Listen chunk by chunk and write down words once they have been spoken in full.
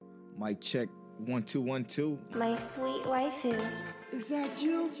Mic check 1 2 1 2. My sweet waifu. Is that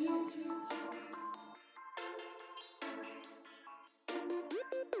you?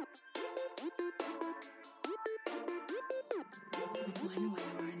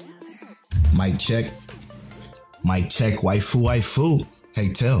 Mic check. Mic check. Waifu.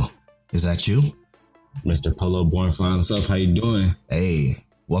 Hey, Tell, is that you? Mr. Polo Born Fly himself, how you doing? Hey,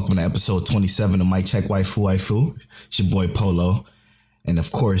 welcome to episode 27 of Mic Check Waifu. It's your boy Polo. And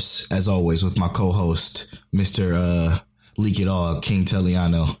of course, as always, with my co-host, Mr. Leak It All, King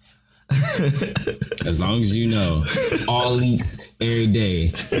Telliano. As long as you know, all leaks every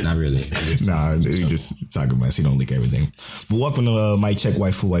day. Not really. Nah, we just talking about he don't leak everything. But welcome to Mic Check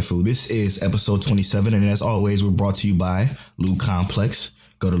Waifu. This is episode 27, and as always, we're brought to you by Lube Complex.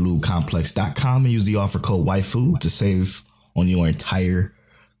 Go to lubecomplex.com and use the offer code waifu to save on your entire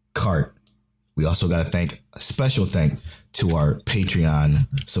cart. We also got to thank a special thank to our Patreon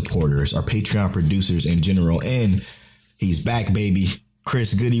supporters, our Patreon producers in general. And he's back, baby.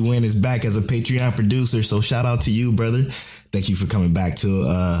 Chris Goodywin is back as a Patreon producer. So shout out to you, brother. Thank you for coming back to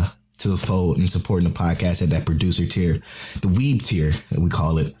the fold and supporting the podcast at that producer tier, the weeb tier that we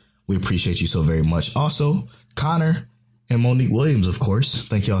call it. We appreciate you so very much. Also, Connor and Monique Williams, of course.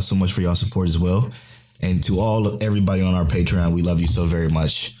 Thank y'all so much for y'all support as well. And to everybody on our Patreon, we love you so very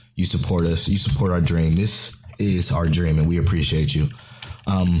much. You support us. You support our dream. This is our dream, and we appreciate you.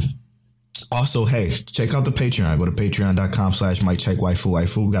 Also, hey, check out the Patreon. Go to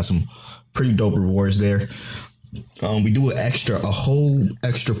patreon.com/MicCheckWaifu. We got some pretty dope rewards there. We do a whole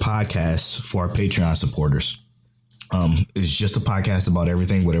extra podcast for our Patreon supporters. It's just a podcast about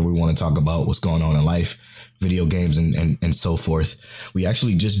everything, whatever we want to talk about, what's going on in life, video games, and so forth. We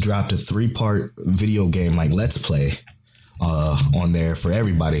actually just dropped a 3-part video game, like Let's Play, on there for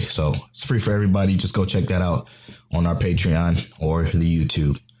everybody. So it's free for everybody. Just go check that out on our Patreon or the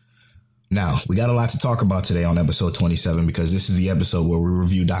YouTube. Now, we got a lot to talk about today on episode 27 because this is the episode where we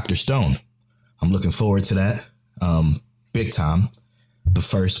review Dr. Stone. I'm looking forward to that. Big time. But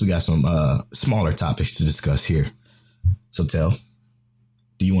first, we got some smaller topics to discuss here. So, Tell,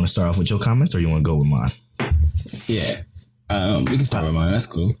 do you want to start off with your comments or you want to go with mine? Yeah. We can start with mine. That's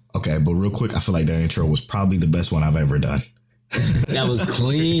cool. Okay, but real quick, I feel like that intro was probably the best one I've ever done. That was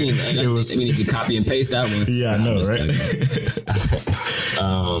clean. We need to copy and paste that one. Yeah, I know, right?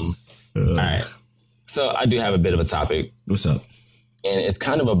 All right. So I do have a bit of a topic. What's up? And it's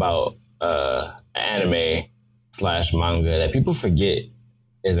kind of about anime/manga that people forget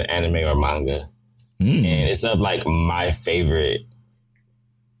is an anime or manga. And it's of like my favorite,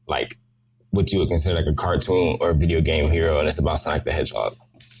 like what you would consider like a cartoon or video game hero, and it's about Sonic the Hedgehog.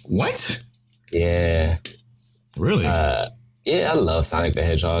 What? Yeah. Really? Yeah, I love Sonic the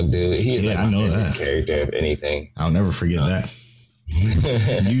Hedgehog, dude. He's like my favorite character, if anything. I'll never forget that.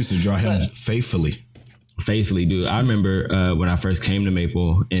 You used to draw him faithfully. Faithfully, dude. I remember when I first came to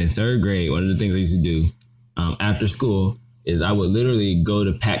Maple in 3rd grade, one of the things I used to do after school is I would literally go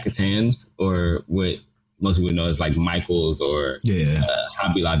to Pat Catan's, or what most people know is like Michael's or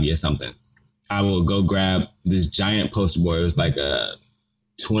Hobby Lobby or something. I will go grab this giant poster board. It was like a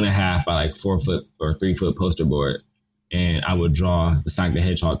 2.5 by like 4 foot or 3 foot poster board. And I would draw the Sonic the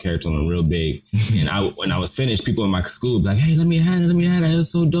Hedgehog character on them real big. And when I was finished, people in my school would be like, hey, let me have it.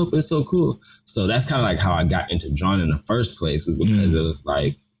 It's so dope. It's so cool. So that's kind of like how I got into drawing in the first place, is because it was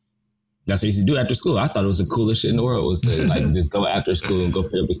like, that's what I used to do after school. I thought it was the coolest shit in the world, was to like just go after school and go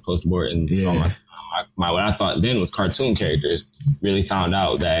pick up this poster board and draw my what I thought then was cartoon characters. Really found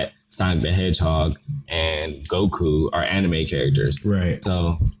out that Sonic the Hedgehog and Goku are anime characters. Right.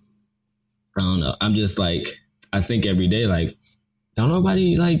 So I don't know. I'm just like, I think every day, like, don't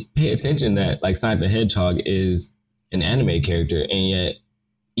nobody like pay attention that like Sonic the Hedgehog is an anime character. And yet,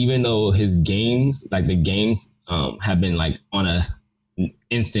 even though his games, like the games have been like on a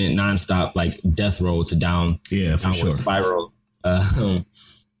instant nonstop like death roll to downward spiral.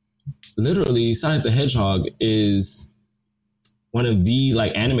 Literally, Sonic the Hedgehog is one of the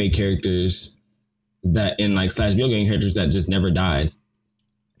like anime characters that in like / video game characters that just never dies.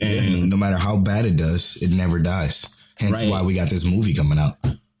 And no matter how bad it does, it never dies. Hence why we got this movie coming out.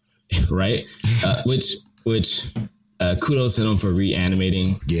 Right. Which kudos to them for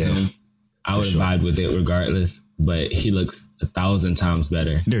reanimating him. I would have vibed with it regardless, but he looks 1,000 times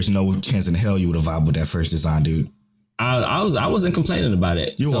better. There's no chance in hell you would have vibed with that first design, dude. I wasn't complaining about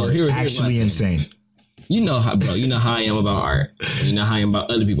it. You are actually insane. You know how I am about art. You know how I am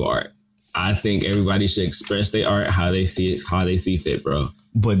about other people's art. I think everybody should express their art how they see it, how they see fit, bro.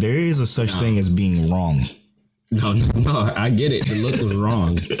 But there is a such thing as being wrong. No, I get it. The look was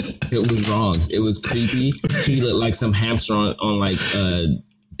wrong. It was wrong. It was creepy. He looked like some hamster on like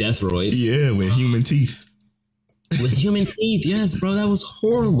Deathroids. Yeah, with human teeth. With human teeth, yes, bro, that was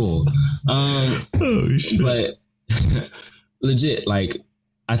horrible. Oh shit! But legit, like,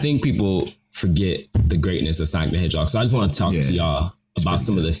 I think people forget the greatness of Sonic the Hedgehog. So I just want to talk to y'all about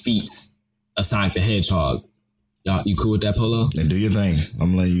some of the feats of Sonic the Hedgehog. Y'all, you cool with that, Polo? Then do your thing.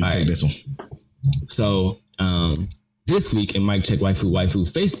 I'm letting you take this one. So this week in Mike Check Waifu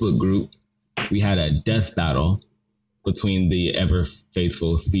Facebook group, we had a death battle between the ever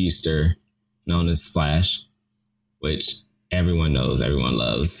faithful speedster known as Flash, which everyone knows, everyone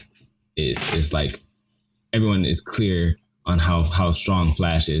loves. It's like everyone is clear on how strong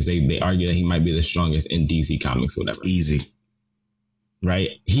Flash is. They argue that he might be the strongest in DC Comics, whatever. Easy. Right?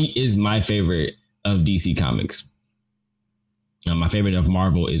 He is my favorite of DC Comics. My favorite of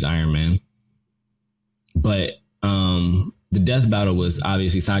Marvel is Iron Man. But the death battle was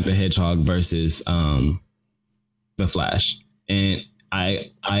obviously Sonic the Hedgehog versus the Flash. And I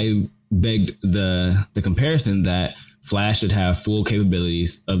begged the comparison that Flash should have full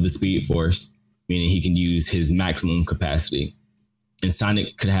capabilities of the Speed Force, meaning he can use his maximum capacity. And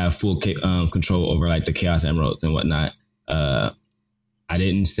Sonic could have full control over like the Chaos Emeralds and whatnot. I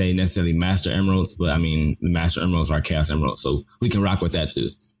didn't say necessarily Master Emeralds, but I mean, the Master Emeralds are Chaos Emeralds, so we can rock with that too.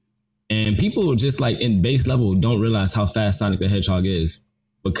 And people just like in base level don't realize how fast Sonic the Hedgehog is,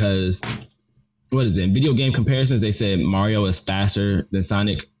 because what is it? In video game comparisons, they said Mario is faster than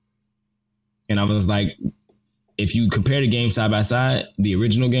Sonic. And I was like, if you compare the games side by side, the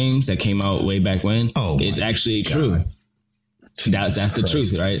original games that came out way back when, it's actually true. That's the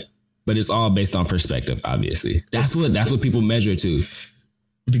truth, right? But it's all based on perspective, obviously. That's what people measure to.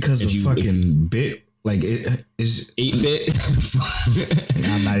 Because of fucking bit, like it is 8-bit.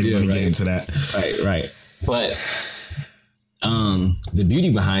 I'm not even gonna get into that. Right. But the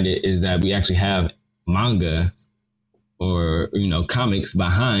beauty behind it is that we actually have manga or comics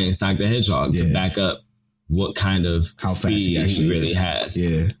behind Sonic the Hedgehog to back up what kind of how speed fast he actually really has.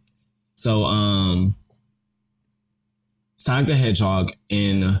 Yeah. So Sonic the Hedgehog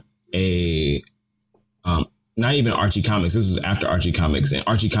in a not even Archie Comics. This was after Archie Comics, and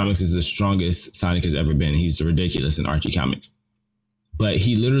Archie Comics is the strongest Sonic has ever been. He's ridiculous in Archie Comics, but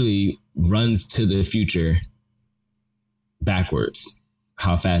he literally runs to the future backwards.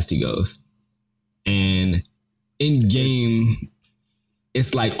 How fast he goes, and in game,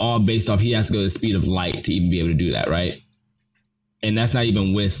 it's like all based off. He has to go to the speed of light to even be able to do that, right? And that's not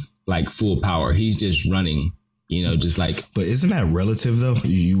even with like full power. He's just running. Just like... But isn't that relative, though?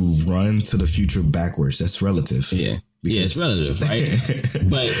 You run to the future backwards. That's relative. Yeah. Yeah, it's relative, right?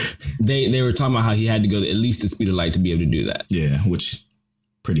 But they were talking about how he had to go at least the speed of light to be able to do that. Yeah, which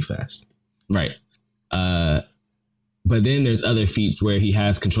pretty fast. Right. But then there's other feats where he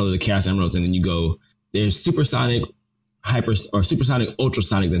has control of the Chaos Emeralds, and then you go, there's supersonic, supersonic,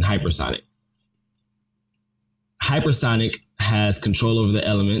 ultrasonic, then hypersonic. Hypersonic has control over the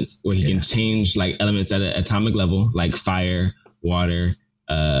elements where he can change like elements at an atomic level, like fire, water,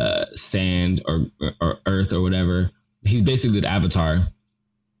 sand, or earth or whatever. He's basically the Avatar,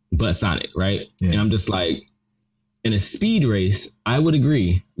 but Sonic, right? Yeah. And I'm just like, in a speed race, I would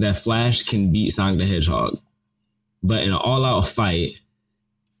agree that Flash can beat Sonic the Hedgehog, but in an all-out fight,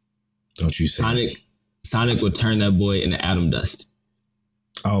 don't you say Sonic would turn that boy into atom dust.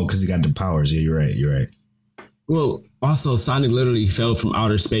 Oh, because he got the powers. Yeah, you're right. Well, also, Sonic literally fell from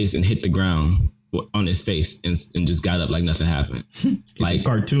outer space and hit the ground on his face and just got up like nothing happened. Like a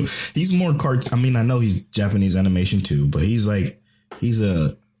cartoon. He's more cartoon. I mean, I know he's Japanese animation too, but he's a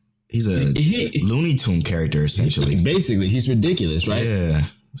Looney Tune character essentially. Basically, he's ridiculous, right? Yeah.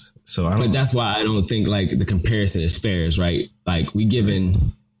 So but that's why I don't think like the comparison is fair, right? Like we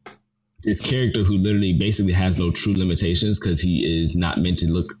given this character who literally basically has no true limitations because he is not meant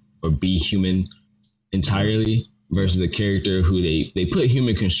to look or be human entirely, versus a character who they put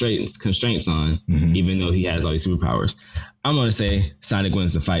human constraints on, even though he has all these superpowers. I'm gonna say Sonic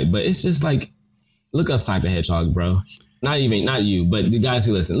wins the fight, but it's just like, look up Sonic the Hedgehog, bro. Not you, but the guys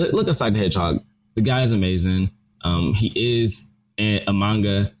who listen, look up Sonic the Hedgehog. The guy is amazing. He is a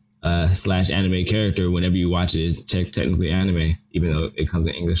manga / anime character. Whenever you watch it, it's technically anime, even though it comes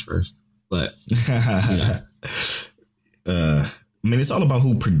in English first. But I mean, it's all about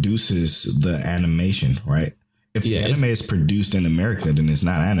who produces the animation, right? If the anime is produced in America, then it's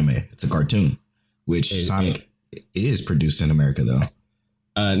not anime. It's a cartoon, which Sonic is produced in America, though.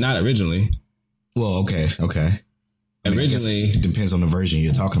 Not originally. Well, okay. Originally, it depends on the version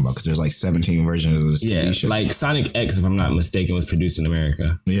you're talking about, because there's like 17 versions of this TV show. Like Sonic X, if I'm not mistaken, was produced in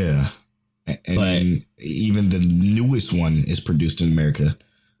America. Yeah. And then even the newest one is produced in America.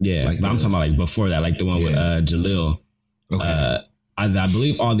 Yeah, but I'm talking about like before that, like the one with Jalil. Okay. as I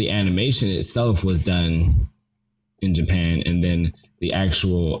believe all the animation itself was done in Japan, and then the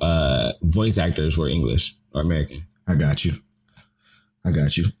actual voice actors were English or American. I got you.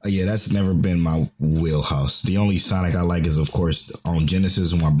 Yeah, that's never been my wheelhouse. The only Sonic I like is, of course, on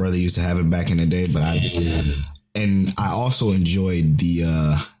Genesis, when my brother used to have it back in the day. But I also enjoyed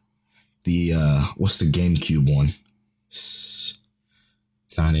the what's the GameCube one?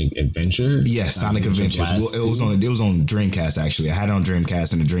 Sonic Adventure? Yes, Sonic Adventures. Well, it was on Dreamcast, actually. I had it on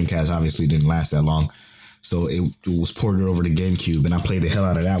Dreamcast, and the Dreamcast obviously didn't last that long. So it was ported over to GameCube, and I played the hell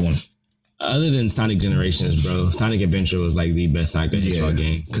out of that one. Other than Sonic Generations, bro, Sonic Adventure was like the best Sonic the Hedgehog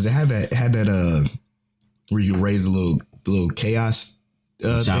game. Because it had that where you raise a little chaos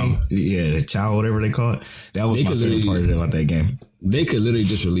thing. Yeah, the Chow, whatever they call it. That was my favorite part about that game. They could literally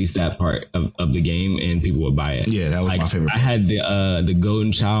just release that part of the game and people would buy it. Yeah, that was my favorite part. I had the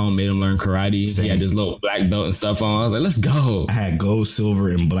Golden Child, made him learn karate. Same. He had this little black belt and stuff on. I was like, let's go. I had gold, silver,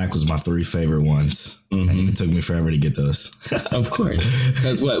 and black was my 3 favorite ones. Mm-hmm. And it took me forever to get those. Of course.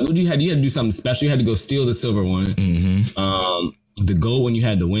 That's what you had to do something special. You had to go steal the silver one. Mm-hmm. The gold one, you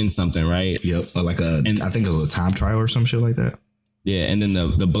had to win something, right? Yep. I think it was a time trial or some shit like that. Yeah, and then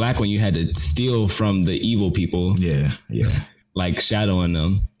the black one, you had to steal from the evil people. Yeah. Like shadowing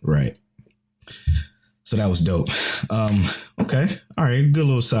them. Right. So that was dope. Okay. All right. Good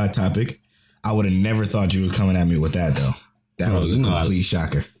little side topic. I would have never thought you were coming at me with that, though. That was a complete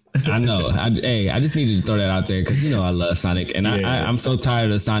shocker. I know. I just needed to throw that out there because, I love Sonic. And I'm so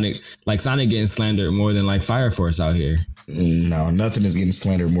tired of Sonic. Like, Sonic getting slandered more than, like, Fire Force out here. No, nothing is getting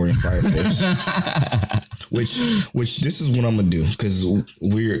slandered more than Fire Force. Which this is what I'm going to do, because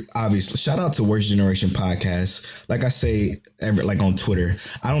we're obviously, shout out to Worst Generation Podcast. Like I say, like on Twitter,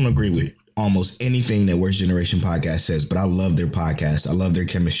 I don't agree with almost anything that Worst Generation Podcast says, but I love their podcast. I love their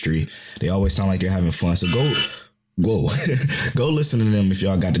chemistry. They always sound like they're having fun. So go listen to them if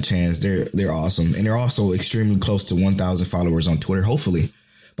y'all got the chance. They're awesome. And they're also extremely close to 1,000 followers on Twitter. Hopefully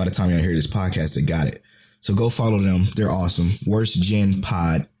by the time y'all hear this podcast, they got it. So go follow them. They're awesome. Worst Gen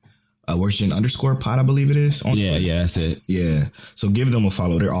Pod. Worst Gen _pod, I believe it is. On Twitter. Yeah, that's it. Yeah. So give them a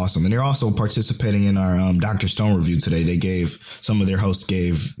follow. They're awesome. And they're also participating in our Dr. Stone review today. Some of their hosts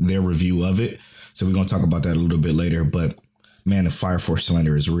gave their review of it. So we're going to talk about that a little bit later. But man, the Fire Force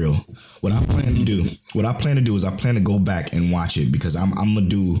slander is real. What I plan to do is I plan to go back and watch it, because I'm going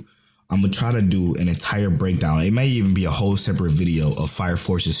to try to do an entire breakdown. It may even be a whole separate video of Fire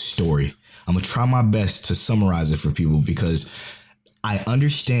Force's story. I'm going to try my best to summarize it for people, because I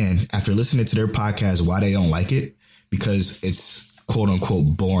understand after listening to their podcast why they don't like it, because it's quote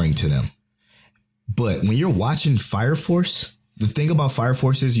unquote boring to them. But when you're watching Fire Force, the thing about Fire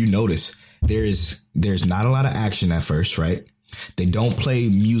Force is, you notice there's not a lot of action at first, right? They don't play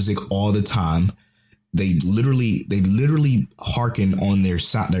music all the time. They literally hearken on their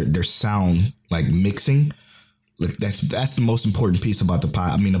sound like mixing. Like that's the most important piece about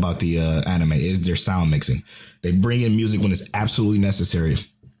the anime is their sound mixing. They bring in music when it's absolutely necessary.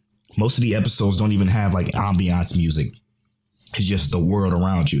 Most of the episodes don't even have like ambiance music. It's just the world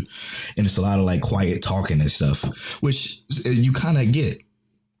around you. And it's a lot of like quiet talking and stuff, which you kind of get.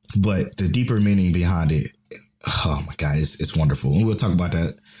 But the deeper meaning behind it, oh my God, it's wonderful. And we'll talk about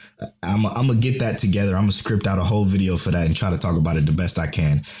that. I'm going to get that together. I'm going to script out a whole video for that and try to talk about it the best I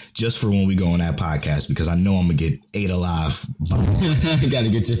can, just for when we go on that podcast, because I know I'm going to get ate alive. You got to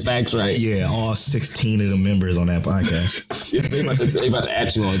get your facts right. Yeah, all 16 of the members on that podcast. They about to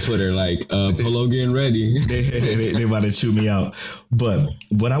at you on Twitter like, Polo getting ready. they about to chew me out. But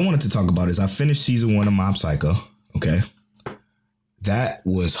what I wanted to talk about is I finished season 1 of Mob Psycho. Okay. That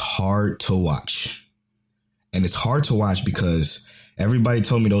was hard to watch. And it's hard to watch because everybody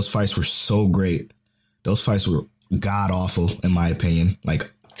told me those fights were so great. Those fights were god awful, in my opinion,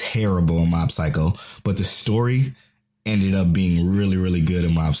 like terrible in Mob Psycho. But the story ended up being really, really good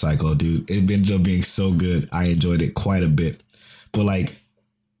in Mob Psycho, dude. It ended up being so good. I enjoyed it quite a bit. But like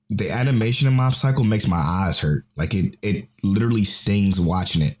the animation in Mob Psycho makes my eyes hurt. Like it literally stings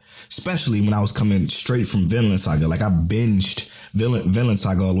watching it, especially when I was coming straight from Vinland Saga. Like I binged Vinland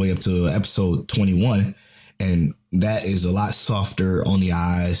Saga all the way up to episode 21. And that is a lot softer on the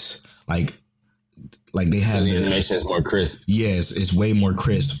eyes. Like they have the animation is more crisp. Yes, it's way more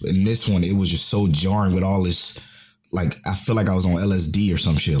crisp. In this one, it was just so jarring with all this. Like I feel like I was on LSD or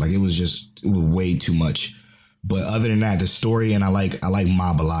some shit. Like it was way too much. But other than that, the story, and I like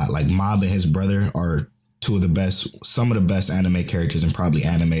Mob a lot. Like Mob and his brother are some of the best anime characters and probably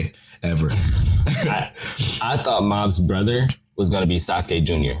anime ever. I thought Mob's brother was gonna be Sasuke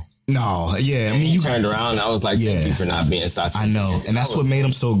Jr. No, yeah. I mean, you turned around and I was like, thank you for not being Sasuke. I know. And that's what made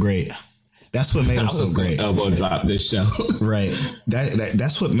him so great. That's what made him I so was gonna great. elbow drop this show. Right.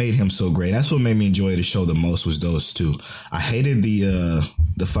 That's what made him so great. That's what made me enjoy the show the most was those two. I hated the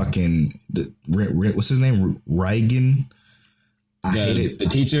what's his name? Reigen. I hated the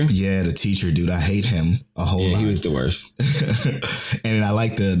teacher. Yeah, the teacher, dude. I hate him a whole lot. He was the worst. And I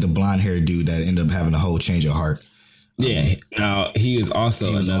like the blonde haired dude that ended up having a whole change of heart. Yeah. Now he was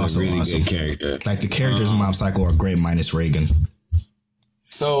also another really awesome. Good character. Like the characters in Mob Psycho are great minus Reagan.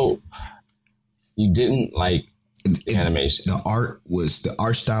 So you didn't like the animation. The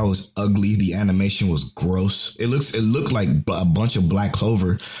art style was ugly. The animation was gross. It looked like a bunch of Black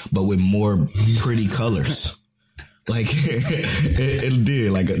Clover, but with more pretty colors. Like it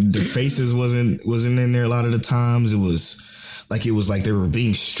did. Like the faces wasn't in there a lot of the times. It was like they were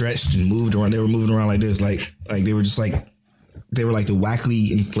being stretched and moved around. They were moving around like this, like they were just like they were like the wackly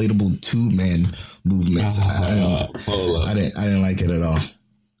inflatable tube man movements. I didn't like it at all.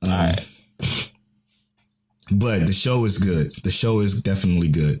 All right. But the show is good. The show is definitely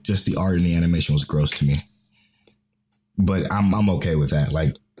good. Just the art and the animation was gross to me. But I'm okay with that.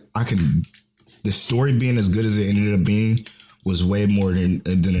 Like the story being as good as it ended up being was way more than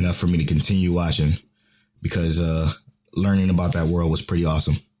enough for me to continue watching because learning about that world was pretty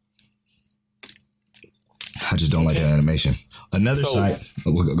awesome. I just don't like that animation. Another side.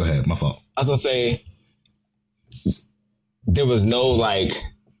 Oh, go ahead. My fault. I was gonna say there was no like.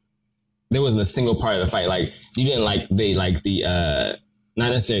 There wasn't a single part of the fight. Like you didn't like the not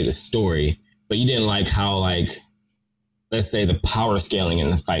necessarily the story, but you didn't like how like let's say the power scaling in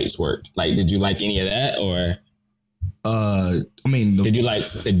the fights worked. Like, did you like any of that or? I mean, did you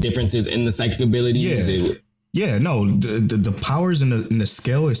like the differences in the psychic abilities? Yeah. Yeah, no, the powers in the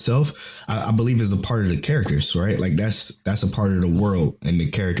scale itself, I believe is a part of the characters, right? Like that's a part of the world and the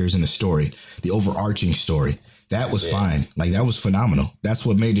characters in the story, the overarching story. That was fine. Like that was phenomenal. That's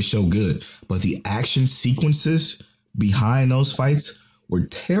what made the show good. But the action sequences behind those fights were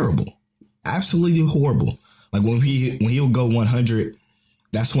terrible. Absolutely horrible. Like when he would go 100,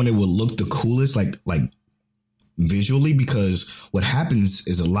 that's when it would look the coolest, like visually, because what happens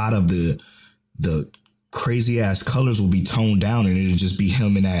is a lot of the crazy ass colors will be toned down and it'll just be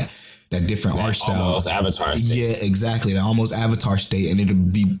him in that different art style. Almost Avatar state. Yeah, exactly. That almost Avatar state. And it'll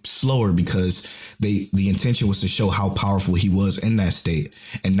be slower because the intention was to show how powerful he was in that state.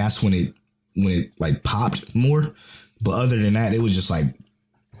 And that's when it like popped more. But other than that, it was just like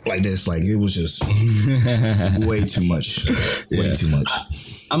this. Like it was just way too much. Way too much.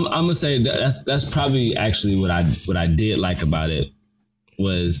 I'm gonna say that's probably actually what I did like about it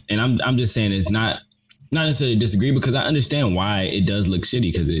was, and I'm just saying it's not necessarily disagree because I understand why it does look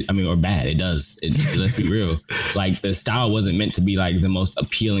shitty or bad. It does. Let's be real. Like the style wasn't meant to be like the most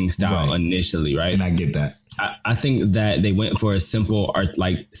appealing style initially, right? And I get that. I think that they went for a simple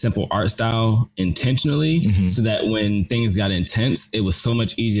art style intentionally, so that when things got intense, it was so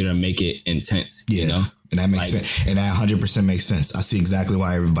much easier to make it intense. Yeah, you know? And that makes sense. And that 100% makes sense. I see exactly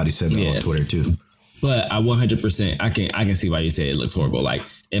why everybody said that on Twitter too. But I 100%, I can see why you say it looks horrible. Like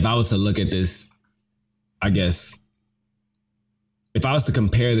if I was to look at this, I guess if I was to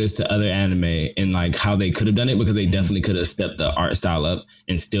compare this to other anime and like how they could have done it, because they definitely could have stepped the art style up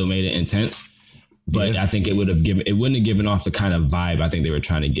and still made it intense. But I think it wouldn't have given off the kind of vibe I think they were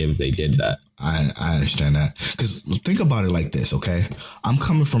trying to give if they did that. I understand that. Because think about it like this, okay? I'm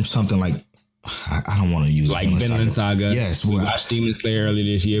coming from something like, I don't want to use like Vinland Saga. Yes, we watched Demon Slayer earlier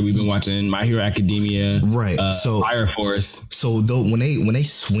this year. We've been watching My Hero Academia. Right. So Fire Force. So though when they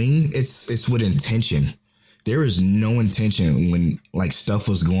swing, it's with intention. There is no intention when like stuff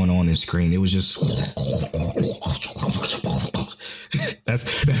was going on in screen. It was just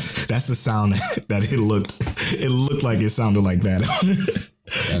that's the sound that it looked. It looked like it sounded like that.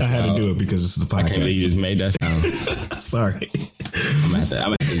 I had to do it because it's the podcast. I can't believe you just made that sound. Sorry. I'm gonna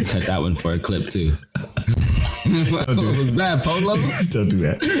have to cut that one for a clip too. What was that, Polo? Don't do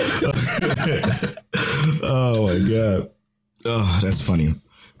that. Oh my god. Oh, that's funny.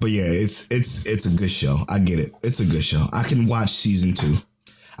 But yeah, it's a good show. I get it. It's a good show. I can watch season 2.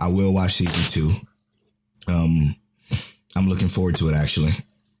 I will watch season 2. I'm looking forward to it actually.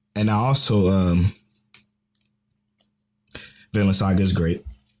 And I also Vinland Saga is great.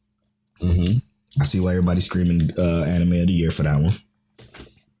 Mm-hmm. I see why everybody's screaming anime of the year for that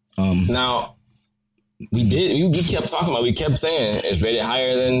one. Now we kept talking about. We kept saying it's rated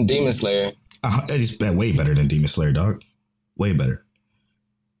higher than Demon Slayer. It's way better than Demon Slayer, dog. Way better.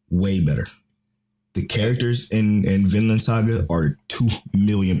 Way better. The characters in Vinland Saga are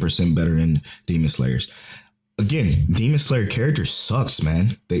 2,000,000% better than Demon Slayers. Again, Demon Slayer characters sucks,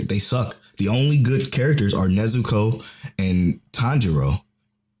 man. They suck. The only good characters are Nezuko and Tanjiro.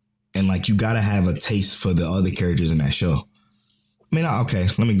 And like, you gotta have a taste for the other characters in that show. I mean, okay,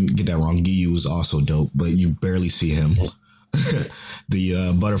 let me get that wrong. Giyu is also dope, but you barely see him.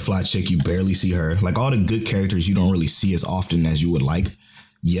 The butterfly chick, you barely see her. Like, all the good characters you don't really see as often as you would like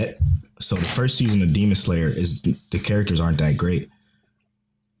yet. So the first season of Demon Slayer is the characters aren't that great.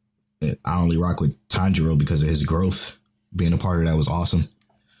 I only rock with Tanjiro because of his growth. Being a part of that was awesome,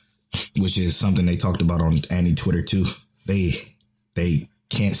 which is something they talked about on Annie Twitter too. They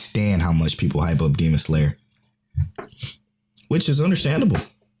can't stand how much people hype up Demon Slayer, which is understandable.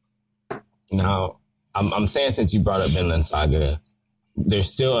 Now, I'm saying, since you brought up Vinland Saga,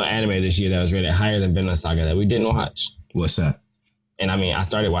 there's still an anime this year that was rated higher than Vinland Saga that we didn't watch. What's that? And I mean, I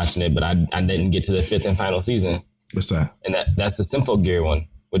started watching it, but I didn't get to the 5th and final season. What's that? And that's the Simple Gear one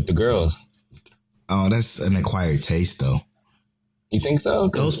with the girls. Oh, that's an acquired taste, though. You think so?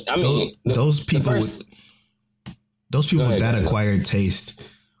 Those people with that acquired taste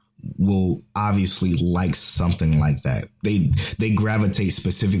will obviously like something like that. They gravitate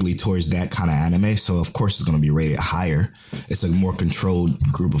specifically towards that kind of anime, so of course it's going to be rated higher. It's a more controlled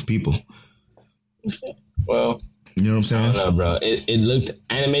group of people. Well, you know what I'm saying? I don't know, bro. It looked,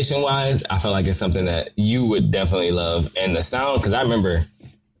 animation wise, I felt like it's something that you would definitely love. And the sound, because I remember,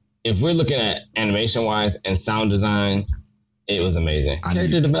 if we're looking at animation wise and sound design, it was amazing.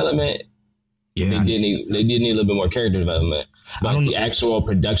 Character development, they did need a little bit more character development. But the actual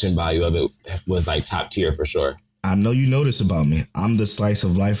production value of it was like top tier for sure. I know you notice about me. I'm the slice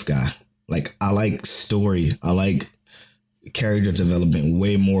of life guy. Like, I like story. I like character development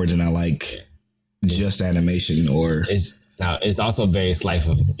way more than I like just animation. Or it's also very slice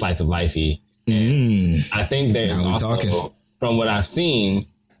of lifey. I think there's also, from what I've seen,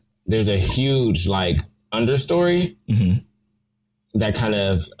 there's a huge like understory that kind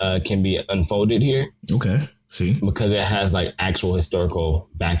of can be unfolded here. Okay, see, because it has like actual historical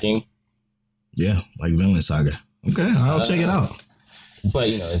backing. Yeah, like Vinland Saga. Okay, I'll check it out. But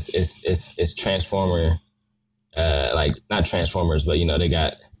you know, it's Transformer, like not Transformers, but you know, they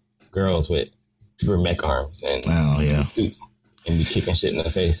got girls with super mech arms and suits and be kicking shit in the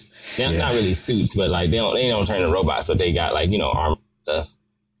face. They're not really suits, but like they don't turn into robots, but they got like, you know, arm stuff.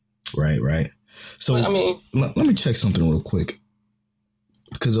 Right. So but, I mean, let me check something real quick,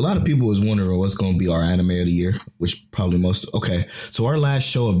 because a lot of people was wondering what's going to be our anime of the year, which probably most. Okay, so our last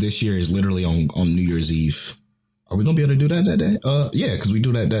show of this year is literally on New Year's Eve. Are we going to be able to do that day? Yeah, because we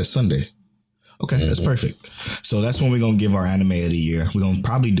do that Sunday. Okay, that's perfect. So that's when we're going to give our anime of the year. We're going to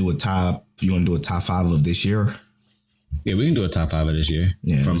probably do a top. If you want to do a top 5 of this year. Yeah, we can do a top 5 of this year.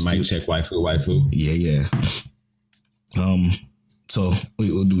 Yeah, from Mike Check Waifu. Yeah. So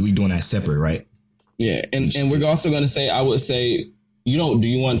we doing that separate, right? Yeah, and we're also going to say, I would say, do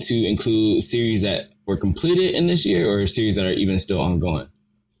you want to include series that were completed in this year, or series that are even still ongoing?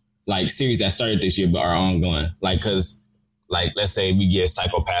 Like series that started this year but are ongoing. Like, because, like, let's say we give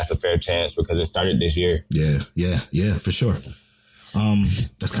Psycho Pass a fair chance because it started this year. Yeah, for sure.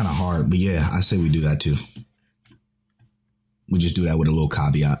 That's kind of hard, but yeah, I say we do that too. We just do that with a little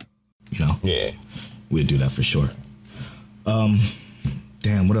caveat, you know? Yeah. We'd do that for sure.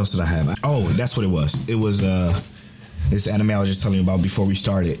 Damn, what else did I have? Oh, that's what it was. It was this anime I was just telling you about before we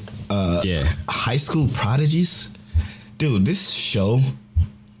started. High School Prodigies. Dude, this show,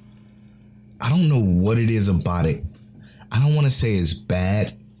 I don't know what it is about it. I don't want to say it's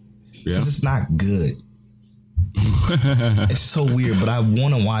bad, because it's not good. It's so weird, but I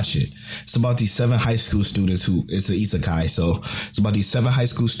want to watch it. It's about these 7 high school students it's an isekai, so it's about these 7 high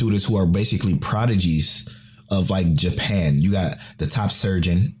school students who are basically prodigies of like Japan. You got the top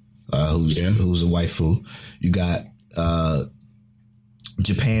surgeon, who's a waifu. You got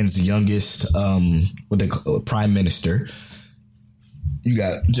Japan's youngest what they call prime minister. You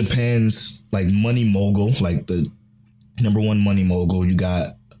got Japan's like money mogul, like the number 1 money mogul. You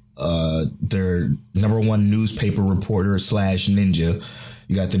got their number 1 newspaper reporter / ninja.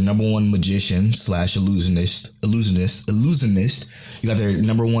 You got their number 1 magician / illusionist. You got their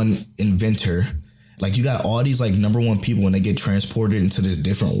number 1 inventor. Like, you got all these like number 1 people when they get transported into this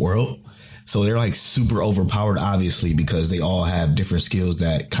different world. So they're like super overpowered, obviously, because they all have different skills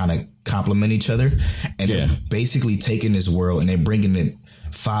that kind of complement each other. And they're basically taking this world and they're bringing it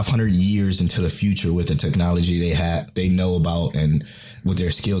 500 years into the future with the technology they know about, and with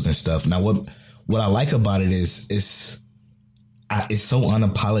their skills and stuff. Now, what I like about it is it's so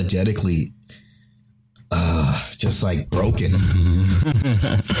unapologetically just like broken.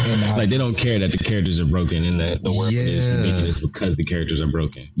 And like they don't care that the characters are broken and that the world is ridiculous because the characters are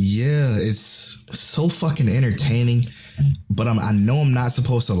broken. Yeah, it's so fucking entertaining. But I know I'm not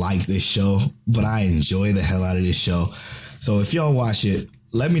supposed to like this show, but I enjoy the hell out of this show. So if y'all watch it,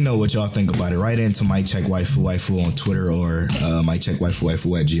 let me know what y'all think about it. Write into Mic Check Waifu on Twitter or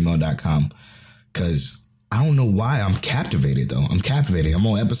miccheckwaifu@gmail.com. Because I don't know why I'm captivated, though. I'm captivated. I'm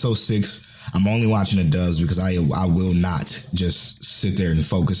on episode 6. I'm only watching the dubs because I will not just sit there and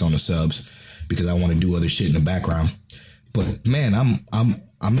focus on the subs because I want to do other shit in the background. But man, I'm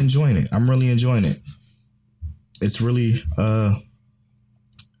enjoying it. I'm really enjoying it. It's really really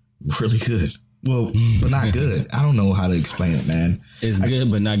good. Well, but not good. I don't know how to explain it, man. It's good,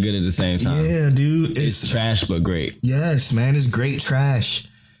 but not good at the same time. Yeah, dude. It's trash, but great. Yes, man. It's great trash,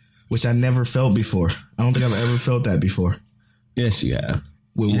 which I never felt before. I don't think I've ever felt that before. Yes, you have.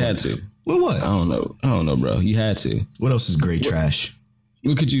 You had to. With what? I don't know, bro. You had to. What else is great trash?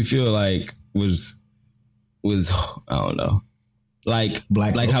 What could you feel like was I don't know, like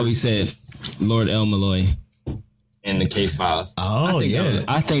Black like how we said Lord El Malloy in the Case Files. Oh,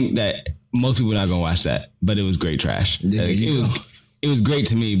 I think that most people are not gonna watch that, but it was great trash. It was great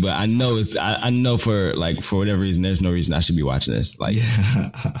to me, but I know I know for whatever reason, there's no reason I should be watching this. Like,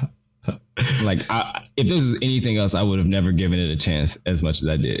 if this was anything else, I would have never given it a chance as much as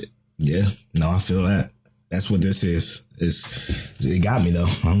I did. Yeah, no, I feel that. That's what this is. It got me though.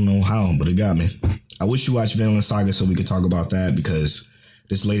 I don't know how, but it got me. I wish you watched Vinland Saga so we could talk about that because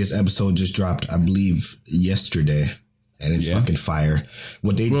this latest episode just dropped, I believe, yesterday, and it's fucking fire.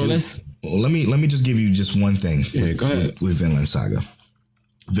 What they do? Let me just give you just one thing. Yeah, go ahead. With Vinland Saga.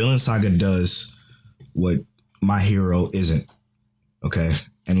 Vinland Saga does what My Hero isn't. Okay,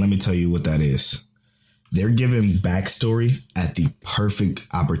 and let me tell you what that is. They're giving backstory at the perfect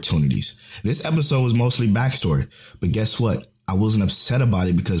opportunities. This episode was mostly backstory, but guess what? I wasn't upset about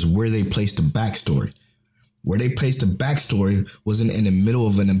it because where they placed the backstory wasn't in the middle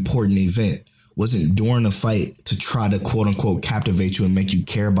of an important event, wasn't during a fight to try to quote unquote captivate you and make you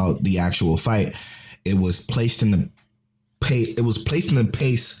care about the actual fight. It was placed in the pace. It was placed in a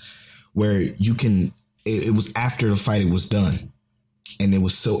pace where you can. It was after the fight. It was done. And it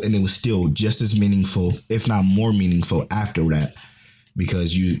was still just as meaningful, if not more meaningful after that,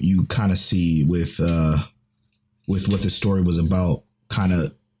 because you kind of see with what the story was about, kind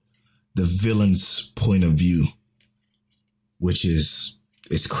of the villain's point of view, which is,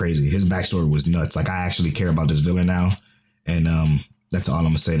 it's crazy. His backstory was nuts. Like, I actually care about this villain now. And that's all I'm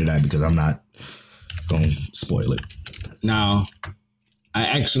going to say to that because I'm not going to spoil it. Now,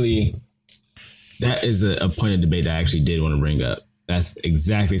 that is a point of debate that I actually did want to bring up. That's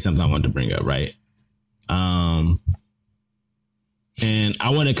exactly something I wanted to bring up, right? And I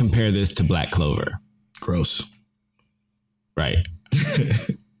want to compare this to Black Clover. Gross. Right.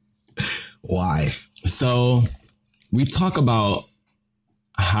 Why? So we talk about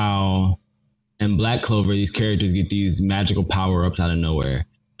how in Black Clover, these characters get these magical power-ups out of nowhere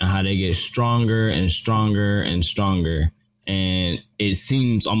and how they get stronger and stronger and stronger. And it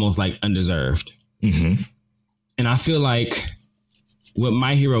seems almost like undeserved. Mm-hmm. And I feel like what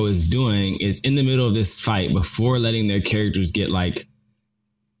My Hero is doing is in the middle of this fight, before letting their characters get like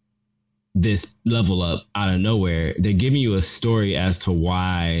this level up out of nowhere, they're giving you a story as to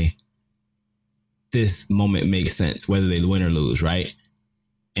why this moment makes sense, whether they win or lose, right?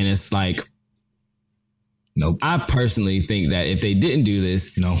 And it's like, nope. I personally think that if they didn't do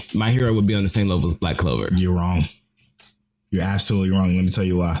this, My Hero would be on the same level as Black Clover. You're wrong. You're absolutely wrong. Let me tell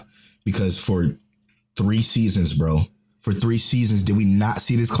you why. Because for 3 seasons, bro, did we not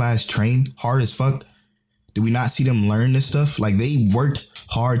see this class train hard as fuck? Did we not see them learn this stuff? Like, they worked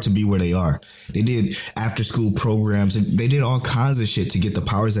hard to be where they are. They did after school programs and they did all kinds of shit to get the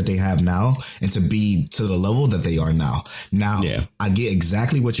powers that they have now and to be to the level that they are now. Now, I get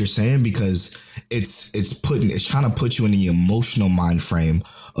exactly what you're saying because it's trying to put you in the emotional mind frame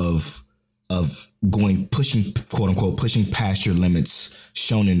of pushing, quote unquote, pushing past your limits,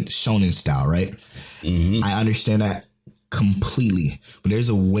 shonen style, right? Mm-hmm. I understand that completely, but there's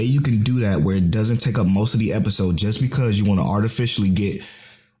a way you can do that where it doesn't take up most of the episode just because you want to artificially get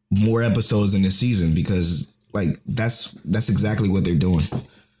more episodes in the season, because like that's exactly what they're doing.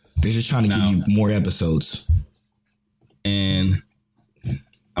 They're just trying to give you more episodes. And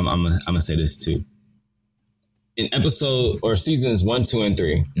I'm gonna say this too. In episode or seasons 1, 2, and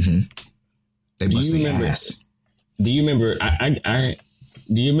 3, mm-hmm. They bust their ass. Do you remember?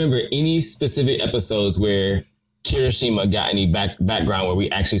 Do you remember any specific episodes where Kirishima got any background where we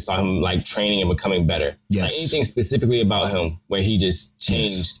actually saw him like training and becoming better? Yes. Like anything specifically about him where he just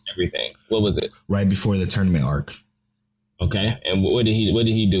changed everything? What was it? Right before the tournament arc. Okay. And what did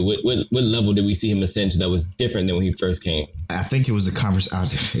he do? What level did we see him ascend to that was different than when he first came? I think it was a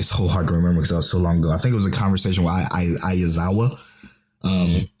conversation. It's so hard to remember because that was so long ago. I think it was a conversation with Aizawa.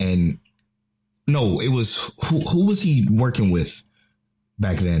 And no, it was who was he working with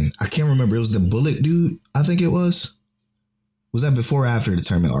back then. I can't remember. It was the Bullet dude, I think it was. Was that before or after the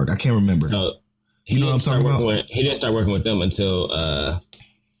tournament arc? I can't remember. So you know what I'm talking about? He didn't start working with them until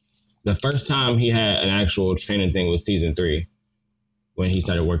the first time he had an actual training thing was season 3, when he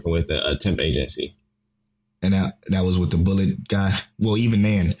started working with a temp agency. And that was with the Bullet guy. Well, even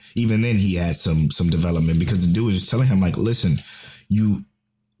then he had some development, because the dude was just telling him, like, listen,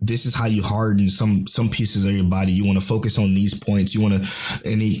 this is how you harden some pieces of your body. You want to focus on these points. You want to,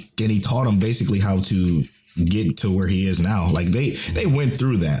 and he taught him basically how to get to where he is now. Like they went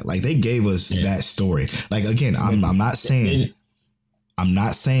through that. Like they gave us that story. Like, again, I'm not saying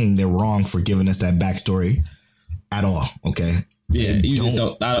they're wrong for giving us that backstory at all. Okay. Yeah, you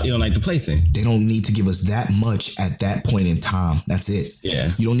don't like the placing. They don't need to give us that much at that point in time. That's it.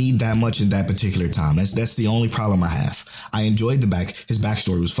 Yeah. You don't need that much in that particular time. That's the only problem I have. I enjoyed his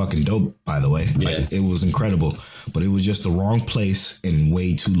backstory was fucking dope, by the way. Yeah. Like, it was incredible, but it was just the wrong place and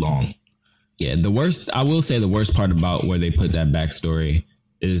way too long. Yeah, I will say the worst part about where they put that backstory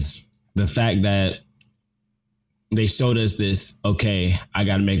is the fact that they showed us this, okay, I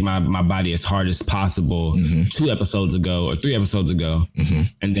got to make my body as hard as possible 2 episodes ago or 3 episodes ago,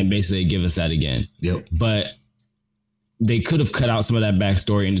 and then basically give us that again. Yep. But they could have cut out some of that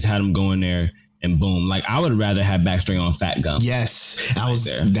backstory and just had them go in there and boom. Like, I would rather have backstory on Fat Gum. Yes,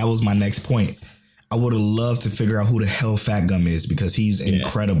 that was my next point. I would have loved to figure out who the hell Fat Gum is, because he's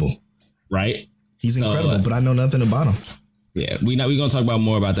incredible. Right? He's incredible, but I know nothing about him. Yeah, we're going to talk about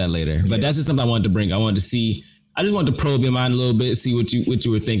more about that later. But that's just something I wanted to bring. I wanted to see... I just wanted to probe your mind a little bit, see what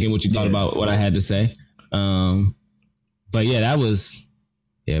you were thinking, what you thought about what I had to say. But yeah, that was,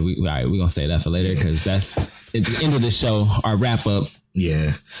 we're going to say that for later, because that's at the end of the show, our wrap up.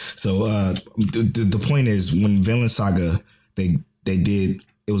 Yeah. So the point is, when Vinland Saga, they did,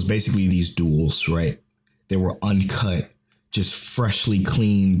 it was basically these duels, right? They were uncut, just freshly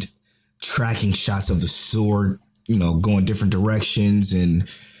cleaned, tracking shots of the sword, going different directions, and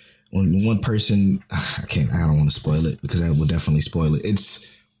when one person, I don't want to spoil it, because that will definitely spoil it.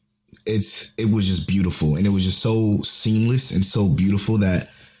 It was just beautiful, and it was just so seamless and so beautiful that,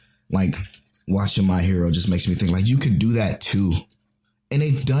 like, watching My Hero just makes me think, like, you could do that too. And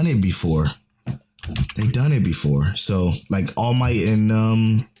they've done it before. So, like, All Might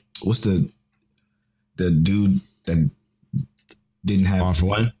and what's the dude that didn't have All for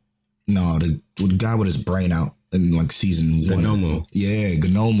One? No, the guy with his brain out in, like, season 1. Gnomu. Yeah,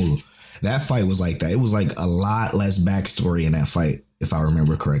 Gnomu. That fight was like that. It was like a lot less backstory in that fight, if I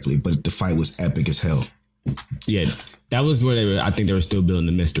remember correctly. But the fight was epic as hell. Yeah, that was where I think they were still building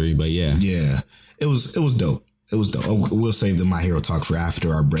the mystery. But yeah, it was dope. It was dope. We'll save the My Hero talk for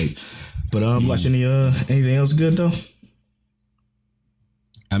after our break. But watch anything else good though?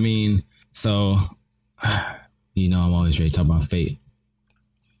 I mean, so I'm always ready to talk about Fate.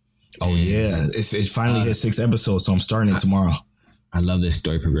 Oh yeah, it finally hit 6 episodes, so I'm starting it tomorrow. I love this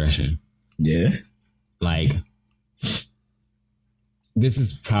story progression. Yeah, like this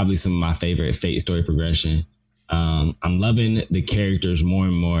is probably some of my favorite Fate story progression. I'm loving the characters more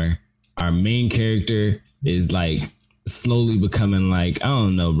and more. Our main character is like slowly becoming like, I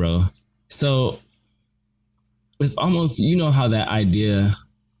don't know, bro. So it's almost, how that idea,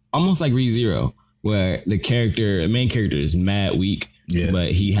 almost like ReZero, where the main character is mad weak,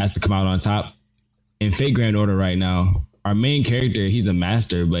 but he has to come out on top. In Fate Grand Order right now, our main character, he's a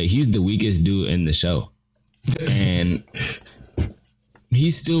master, but he's the weakest dude in the show. And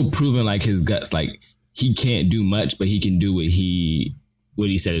he's still proving like his guts, like he can't do much, but he can do what he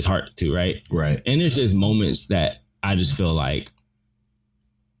set his heart to, right? Right. And there's just moments that I just feel like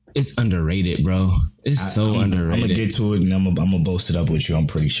it's underrated, bro. It's underrated. I'm gonna get to it, and I'm gonna boast it up with you. I'm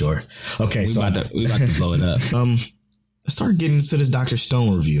pretty sure. Okay, we about to blow it up. Let's start getting into this Dr.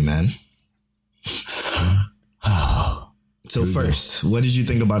 Stone review, man. So first, what did you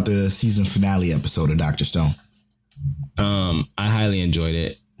think about the season finale episode of Dr. Stone? I highly enjoyed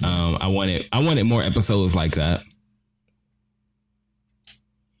it. I wanted more episodes like that.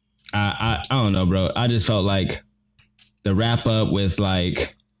 I don't know, bro. I just felt like the wrap up with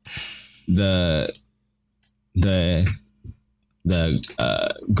like the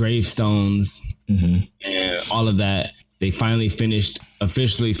gravestones and all of that. They finally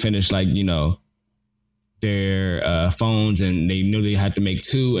officially finished like, their phones, and they knew they had to make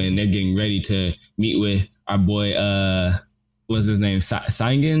 2, and they're getting ready to meet with our boy, what's his name?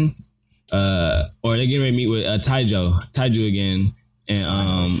 Saingen? Or they're getting ready to meet with Taiju again.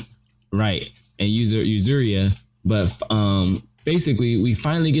 And, right. And Yuzuria. But, basically we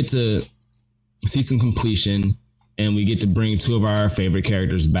finally get to see some completion, and we get to bring 2 of our favorite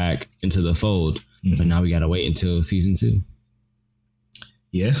characters back into the fold. But now we got to wait until season 2.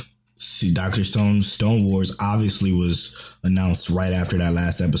 Yeah. See, Dr. Stone Wars obviously was announced right after that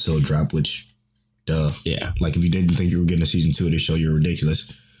last episode drop, which, duh. Yeah. Like, if you didn't think you were getting a season 2 of this show, you're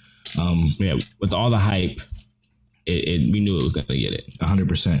ridiculous. Yeah, with all the hype, we knew it was going to get it.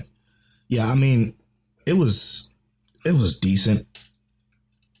 100%. Yeah, I mean, it was decent.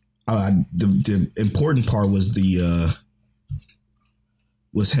 The important part was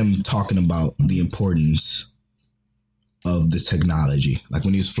was him talking about the importance of the technology. Like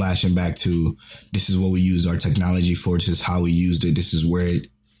when he was flashing back to, this is what we use our technology for, this is how we used it, this is where it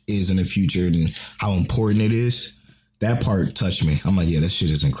is in the future and how important it is. That part touched me. I'm like, yeah, that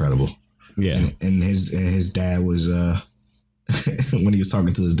shit is incredible. Yeah. And his dad was when he was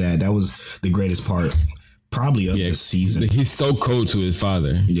talking to his dad, that was the greatest part probably of the season. He's so cold to his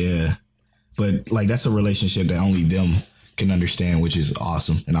father. Yeah. But like that's a relationship that only them can understand, which is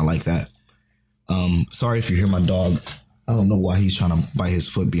awesome. And I like that. Sorry if you hear my dog. I don't know why he's trying to bite his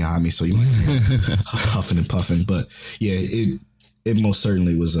foot behind me, so you might hear huffing and puffing. But yeah, it most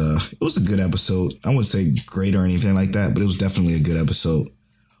certainly was it was a good episode. I wouldn't say great or anything like that, but it was definitely a good episode.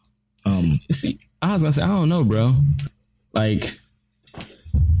 See, I was gonna say, I don't know, bro. Like,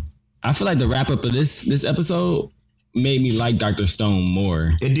 I feel like the wrap up of this episode made me like Dr. Stone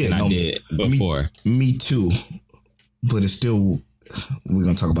more. It did. Than I did before. Me too. But it's still. We're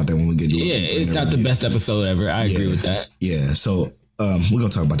gonna talk about that when we get to it. Yeah, it's not the best episode ever. I agree with that. Yeah, so we're gonna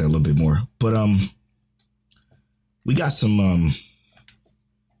talk about that a little bit more. But we got some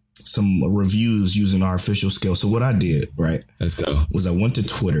reviews using our official scale. So what I did, right? Let's go. Was I went to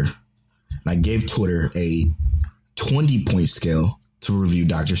Twitter and I gave Twitter a 20-point scale to review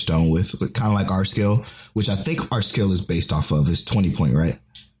Dr. Stone with, kind of like our scale, which I think our scale is based off of is 20-point, right?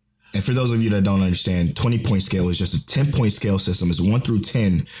 And for those of you that don't understand, 20-point scale is just a 10-point scale system. It's 1 through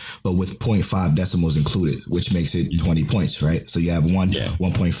 10, but with 0.5 decimals included, which makes it 20 points, right? So you have 1,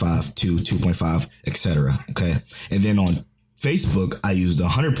 1.5, 2, 2.5, etc. Okay. And then on Facebook, I used the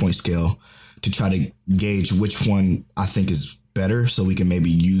 100-point scale to try to gauge which one I think is better, so we can maybe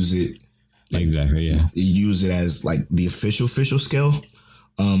use it. Like, exactly. Yeah. Use it as like the official scale.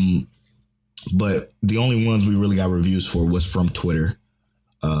 But the only ones we really got reviews for was from Twitter.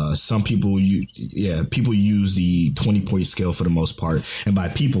 Some people people use the 20-point scale for the most part. And by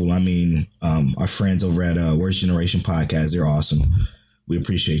people, I mean, our friends over at Worst Generation Podcast. They're awesome. We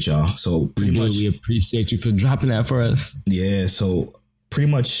appreciate y'all. So pretty much we appreciate you for dropping that for us. Yeah. So pretty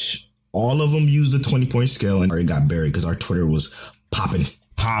much all of them use the 20-point scale, and it got buried because our Twitter was popping.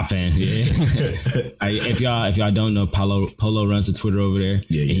 Yeah. If y'all don't know, Polo runs the Twitter over there.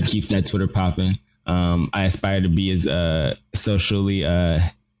 Yeah. And he keeps that Twitter popping. I aspire to be as socially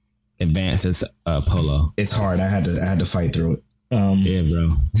advanced as Polo. It's hard. I had to fight through it. Yeah, bro.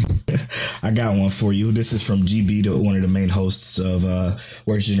 I got one for you. This is from GB, one of the main hosts of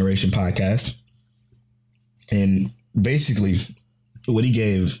Worst Generation Podcast. And basically, what he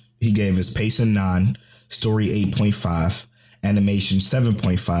gave his pacing 9, story 8.5, animation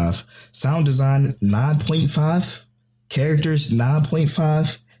 7.5, sound design 9.5, characters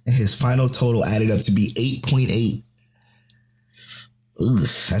 9.5, and his final total added up to be 8.8.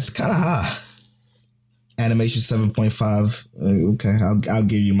 Oof, that's kind of high. Animation 7.5. Okay, I'll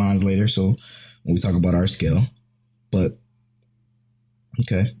give you mines later. So when we talk about our scale, but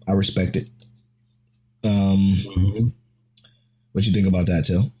okay, I respect it. What you think about that,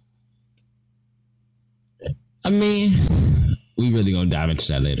 Till? I mean, we really gonna dive into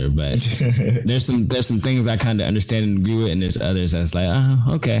that later, but there's some things I kind of understand and agree with, and there's others that's like,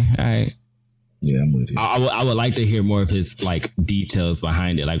 okay, all right. Yeah, I'm with you. I would like to hear more of his like details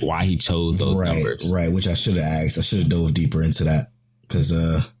behind it, like why he chose those numbers. Right, which I should have asked. I should have dove deeper into that because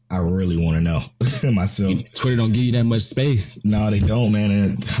I really want to know myself. Twitter don't give you that much space. No, they don't, man.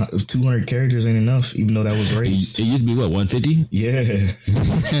 And 200 characters ain't enough, even though that was raised. It used to be what, 150? Yeah.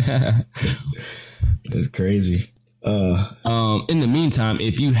 That's crazy. In the meantime,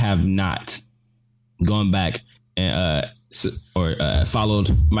 if you have not gone back and followed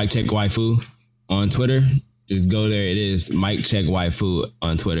Mike Check Waifu on Twitter, just go there. It is Mike Check Waifu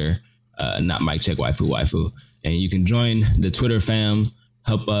on Twitter, not Mike Check Waifu. And you can join the Twitter fam,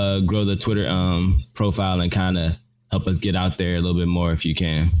 help grow the Twitter profile, and kind of help us get out there a little bit more if you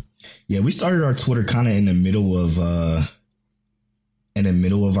can. Yeah, we started our Twitter kind of in the middle of our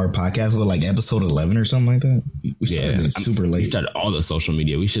podcast, with like episode 11 or something like that. We started super late. We started all the social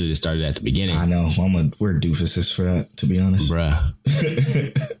media. We should have just started at the beginning. I know. We're doofuses for that, to be honest. Bruh.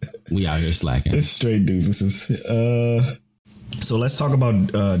 We out here slacking. It's straight doofuses. So let's talk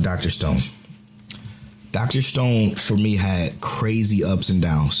about Dr. Stone. Dr. Stone, for me, had crazy ups and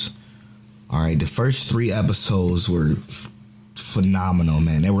downs. All right. The first 3 episodes were phenomenal,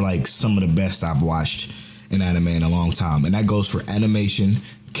 man. They were like some of the best I've watched in anime in a long time. And that goes for animation,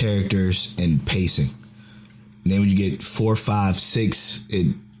 characters, and pacing. And then when you get 4, 5, 6,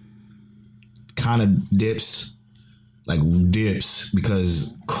 it kind of dips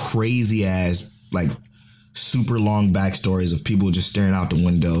because crazy ass, like super long backstories of people just staring out the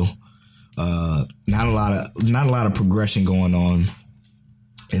window. Not a lot of progression going on.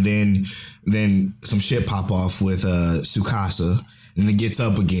 And then some shit pop off with Tsukasa, and it gets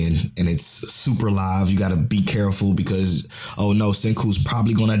up again, and it's super live. You got to be careful because, oh no, Senku's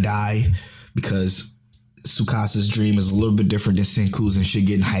probably gonna die because Tsukasa's dream is a little bit different than Senku's, and shit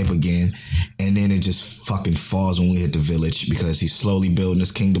getting hype again. And then it just fucking falls when we hit the village because he's slowly building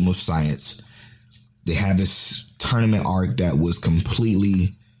this kingdom of science. They have this tournament arc that was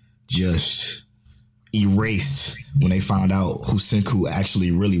completely just erased when they found out who Senku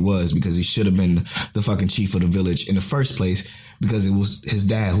actually really was, because he should have been the fucking chief of the village in the first place, because it was his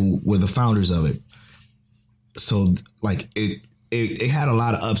dad who were the founders of it. So like it had a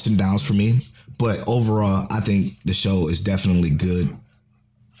lot of ups and downs for me, but overall I think the show is definitely good.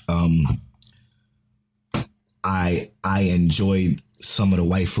 I enjoyed some of the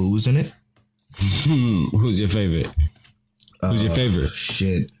waifus in it. Who's your favorite? Who's your favorite?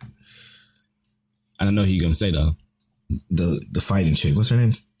 Shit. I don't know who you're gonna say though. The fighting chick. What's her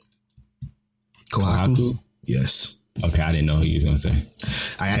name? Kohaku? Yes. Okay, I didn't know who you was gonna say.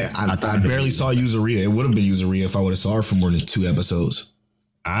 I barely saw Yuzuriya. It would have been Yuzuriya if I would have saw her for more than 2 episodes.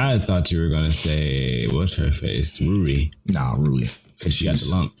 I thought you were gonna say, what's her face? Ruri. Nah, Rui. Because she got the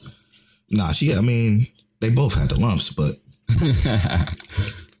lumps. Nah, they both had the lumps, but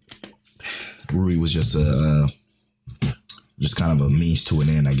Rui was just kind of a means to an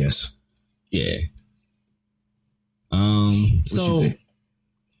end, I guess. Yeah. What So you think?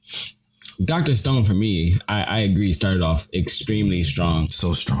 Dr. Stone for me, I agree, started off extremely strong.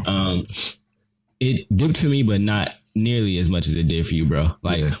 So strong. It dipped for me, but not nearly as much as it did for you, bro.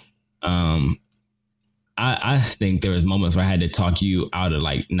 Like, yeah. I think there was moments where I had to talk you out of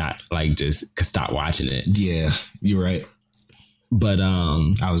like not like just stop watching it. Yeah, you're right. But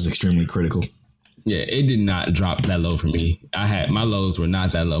I was extremely critical. yeah, it did not drop that low for me. My lows were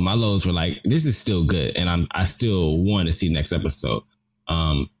not that low. My lows were like, this is still good, and I still want to see next episode.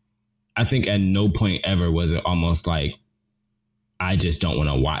 I think at no point ever was it almost like I just don't want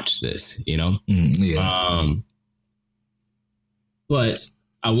to watch this, you know? Yeah. But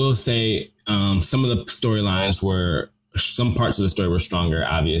I will say some of the storylines some parts of the story were stronger,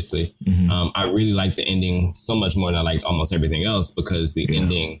 obviously. I really liked the ending so much more than I liked almost everything else, because the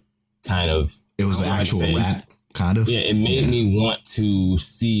ending kind of... It was an actual rap, kind of. Yeah, it made me want to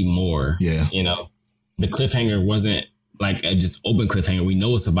see more. Yeah. You know, the cliffhanger wasn't like a just open cliffhanger. We know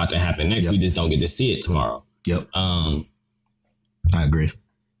what's about to happen next. Yep. We just don't get to see it tomorrow. Yep. I agree.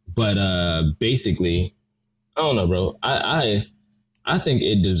 But basically, I don't know, bro. I think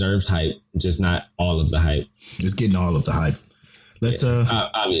it deserves hype, just not all of the hype. It's getting all of the hype. Let's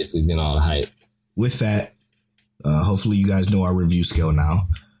obviously it's getting all the hype. With that, hopefully you guys know our review scale now.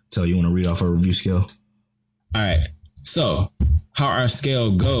 Tell you want to read off our review scale? All right. So how our scale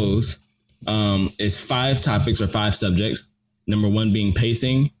goes is 5 topics or 5 subjects. Number 1 being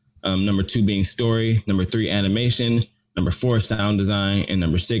pacing, number 2 being story, number 3 animation, number 4 sound design, and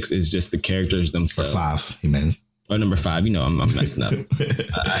number 6 is just the characters themselves. Or 5, you mean? Or number 5, you know, I'm messing up.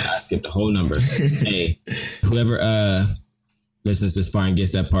 I skipped the whole number. Hey, whoever listens this far and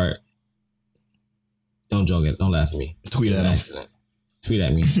gets that part, don't joke it. Don't laugh at me. Tweet at him. Tweet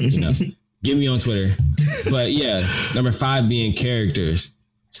at me. You know, get me on Twitter. But yeah, number 5 being characters.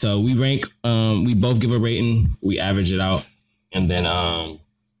 So we rank. We both give a rating. We average it out, and then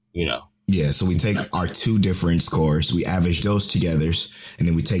you know. Yeah, so we take our 2 different scores, we average those together, and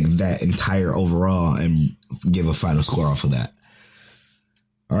then we take that entire overall and give a final score off of that.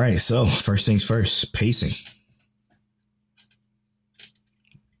 All right, so first things first, pacing.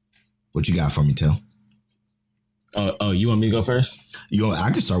 What you got for me, Till? Oh, you want me to go first?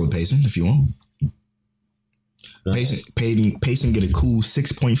 I can start with pacing if you want. Pacing get a cool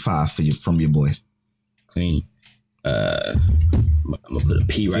 6.5 from your boy. Clean. I'm gonna put a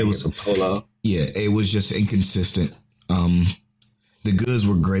P right here for Polo. Yeah, it was just inconsistent. The goods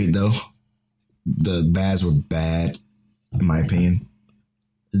were great though. The bads were bad, in my opinion.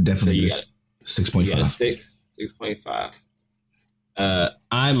 It's definitely 6.5. 6.5.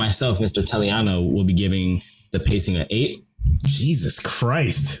 I myself, Mr. Teliano, will be giving the pacing an 8. Jesus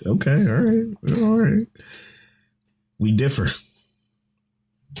Christ. Okay, all right. We differ.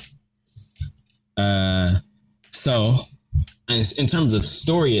 So, in terms of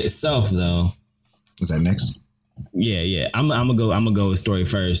story itself, though, is that next? Yeah. I'm gonna go with story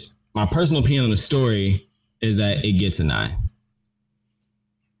first. My personal opinion on the story is that it gets a 9.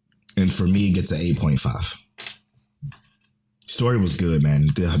 And for me, it gets an 8.5. Story was good, man.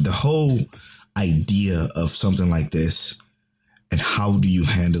 The whole idea of something like this and how do you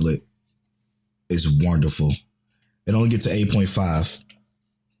handle it is wonderful. It only gets an 8.5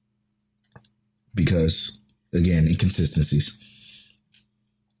 because, again, inconsistencies.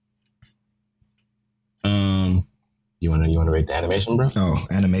 You wanna rate the animation, bro? Oh,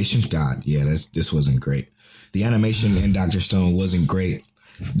 animation? God, yeah, this wasn't great. The animation in Dr. Stone wasn't great.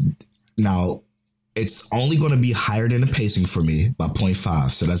 Now, it's only going to be higher than the pacing for me by 0.5.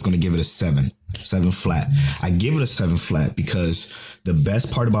 So that's going to give it a 7 flat. I give it a 7 flat because the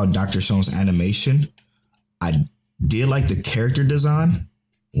best part about Dr. Stone's animation, I did like the character design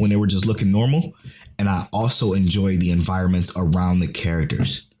when they were just looking normal. And I also enjoy the environments around the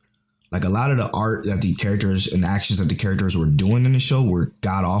characters. Like a lot of the art that the characters and actions that the characters were doing in the show were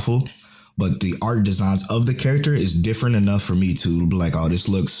god awful. But the art designs of the character is different enough for me to be like, oh, this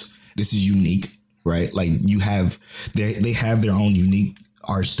is unique, right? Like they have their own unique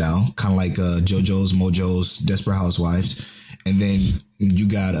art style, kind of like JoJo's, Mojo's, Desperate Housewives. And then you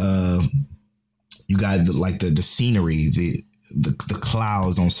got the scenery, the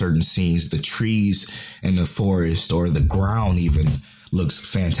clouds on certain scenes, the trees in the forest or the ground even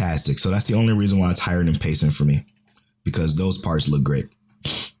looks fantastic. So that's the only reason why it's higher than pacing for me, because those parts look great.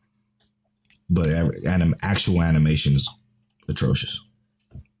 But actual animation is atrocious.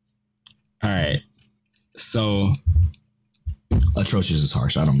 All right. So atrocious is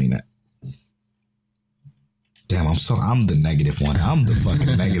harsh. I don't mean that. Damn, I'm the negative one. I'm the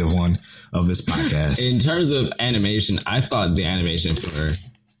fucking negative one of this podcast. In terms of animation, I thought the animation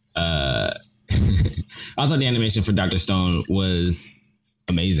for Dr. Stone was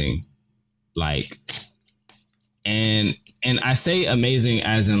amazing. Like, and I say amazing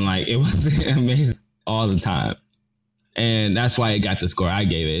as in like it wasn't amazing all the time. And that's why it got the score I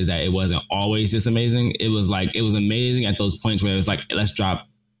gave it, is that it wasn't always this amazing. It was amazing at those points where it was like, let's drop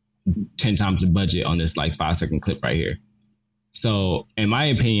 10 times the budget on this like 5-second clip right here. So in my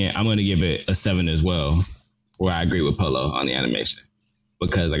opinion, I'm going to give it a 7 as well, where I agree with Polo on the animation.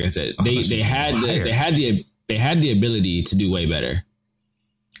 Because like I said, they had the ability to do way better.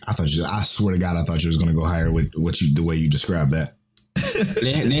 I swear to God, I thought you was going to go higher with the way you described that.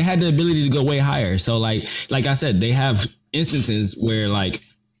 they had the ability to go way higher. So like I said, they have instances where okay,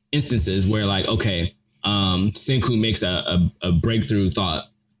 Senku makes a breakthrough thought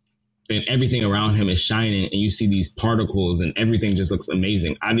and everything around him is shining and you see these particles and everything just looks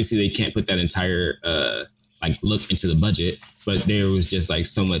amazing. Obviously they can't put that entire look into the budget, but there was just like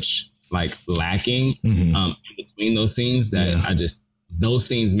so much like lacking in between those scenes that those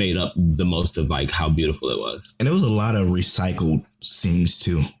scenes made up the most of like how beautiful it was. And it was a lot of recycled scenes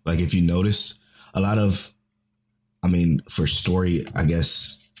too. Like if you notice for story, I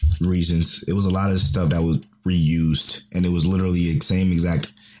guess, reasons, it was a lot of stuff that was reused and it was literally the same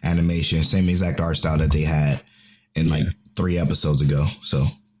exact animation, same exact art style that they had in 3 episodes ago. So,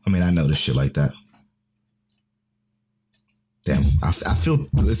 I noticed shit like that. Damn, I feel,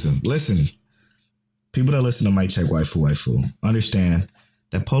 listen. People that listen to Mic Check Waifu, understand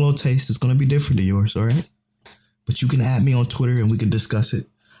that Polo taste is going to be different to yours, all right? But you can add me on Twitter and we can discuss it.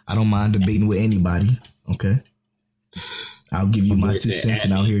 I don't mind debating with anybody, okay? I'll give you my 2 cents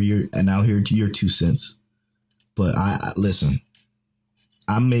and I'll hear your 2 cents. But I listen,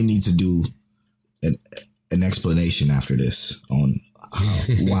 I may need to do an explanation after this on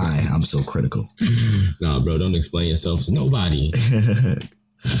why I'm so critical. Nah, bro, don't explain yourself to nobody.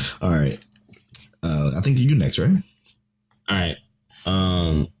 All right. I think you next, right? All right.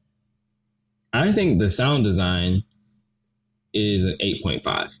 I think the sound design is an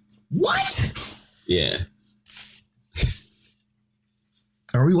 8.5. What? Yeah.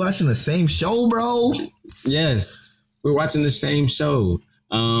 Are we watching the same show, bro? Yes, we're watching the same show.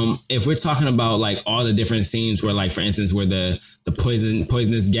 If we're talking about like all the different scenes where, like, for instance, where the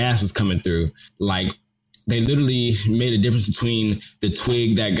poisonous gas was coming through, like they literally made a difference between the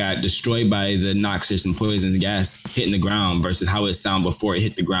twig that got destroyed by the noxious and poisonous gas hitting the ground versus how it sounded before it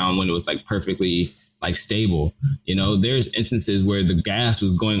hit the ground when it was like perfectly like stable. You know, there's instances where the gas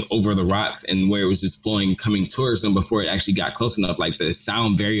was going over the rocks and where it was just flowing, coming towards them before it actually got close enough. Like the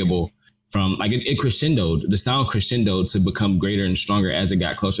sound variable from like it crescendoed, the sound crescendoed to become greater and stronger as it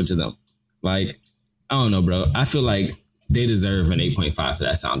got closer to them. Like, I don't know, bro. I feel like they deserve an 8.5 for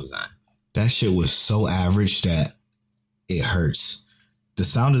that sound design. That shit was so average that it hurts. The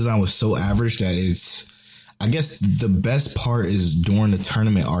sound design was so average that it's, I guess the best part is during the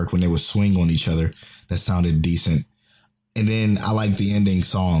tournament arc when they would swing on each other, that sounded decent. And then I like the ending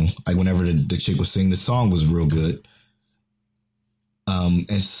song. Like whenever the chick was singing, the song was real good.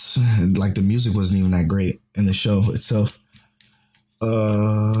 It's like the music wasn't even that great in the show itself.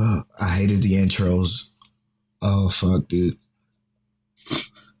 I hated the intros. Oh fuck, dude.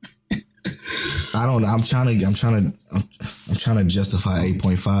 I don't know. I'm trying to justify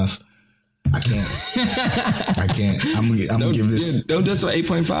 8.5. I can't. I'm gonna give this. Don't justify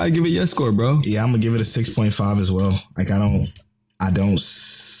 8.5. Give it your score, bro. Yeah, I'm gonna give it a 6.5 as well. Like I don't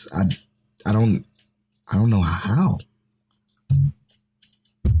know how.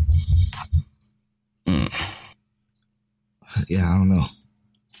 Yeah, I don't know.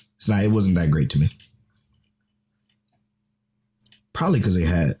 It wasn't that great to me. Probably because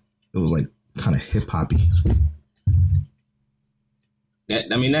it was like kind of hip hoppy.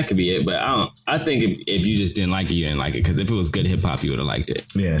 I mean, that could be it, but I think if you just didn't like it, you didn't like it. Because if it was good hip hop, you would have liked it.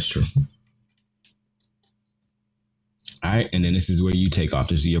 Yeah, that's true. All right, and then this is where you take off.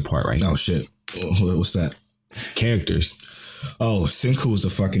 This is your part, right? Oh shit! What's that? Characters. Oh, Senku was a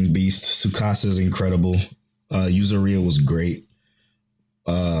fucking beast. Tsukasa is incredible. Yuzuriya was great.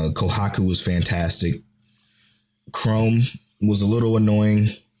 Kohaku was fantastic. Chrome was a little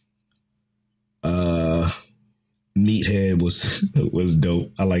annoying. Meathead was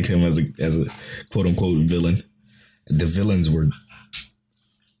dope. I liked him as a quote unquote villain. The villains were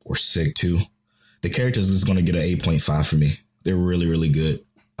sick too. The characters is gonna get an 8.5 for me. They're really, really good.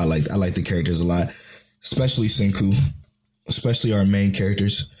 I like the characters a lot, especially Senku, especially our main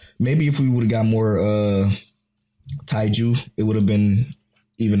characters. Maybe if we would have got more Taiju, it would have been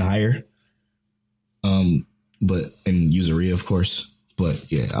even higher. But and Yuzuriya, of course. But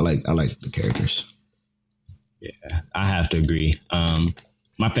yeah, I like the characters. Yeah, I have to agree.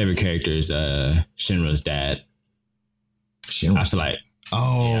 My favorite character is Shinra's dad. Shinra. I feel like.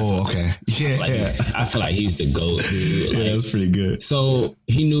 Oh, okay. Yeah, I feel like he's the GOAT. Dude. Yeah, that's pretty good. So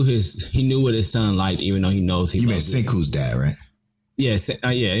he knew what his son liked, even though he knows he. You meant Senku's dad, right? Yeah,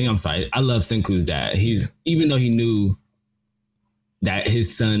 yeah. I'm sorry. I love Senku's dad. Even though he knew that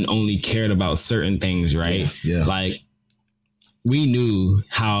his son only cared about certain things, right? Yeah. Like we knew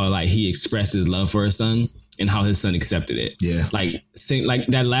how like he expressed his love for his son and how his son accepted it. Yeah. Like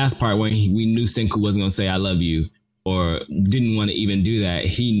that last part when we knew Senku wasn't gonna say "I love you" or didn't want to even do that.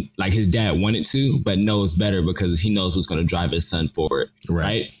 He like his dad wanted to, but knows better because he knows what's gonna drive his son forward.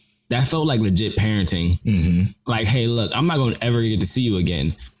 Right? That felt like legit parenting. Mm-hmm. Like, hey, look, I'm not gonna ever get to see you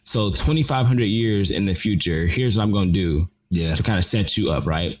again. So 2,500 years in the future, here's what I'm gonna do. Yeah. To kind of set you up,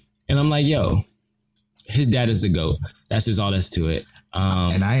 right? And I'm like, yo, his dad is the GOAT. That's just all that's to it.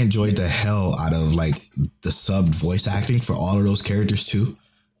 And I enjoyed the hell out of like the subbed voice acting for all of those characters too.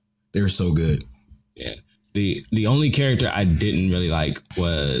 They were so good. Yeah. The only character I didn't really like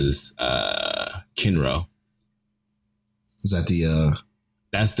was Kinro. Is that the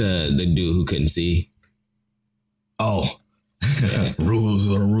That's the dude who couldn't see. Oh. Yeah.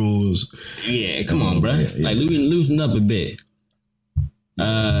 Rules are rules. Yeah, come on, bro. Yeah. Like loosen up a bit.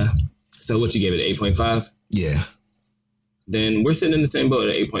 So what you gave it, 8.5? Yeah. Then we're sitting in the same boat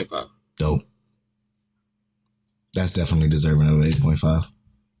at 8.5. Dope. That's definitely deserving of 8.5.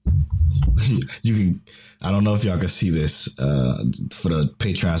 You can. I don't know if y'all can see this for the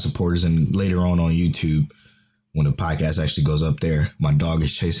Patreon supporters, and later on YouTube when the podcast actually goes up there, my dog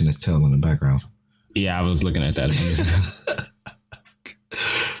is chasing his tail in the background. Yeah, I was looking at that.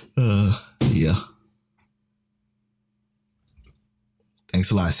 Yeah.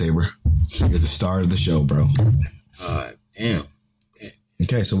 Thanks a lot, Saber. You're the star of the show, bro. Damn.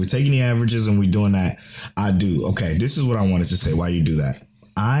 Okay, so we're taking the averages and we're doing that. I do. Okay, this is what I wanted to say. Why you do that?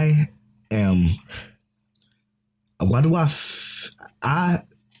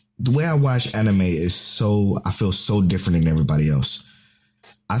 The way I watch anime is I feel so different than everybody else.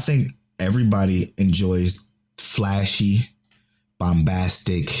 I think everybody enjoys flashy,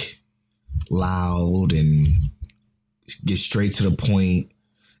 bombastic, loud, and get straight to the point.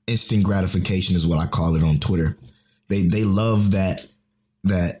 Instant gratification is what I call it on Twitter. They love that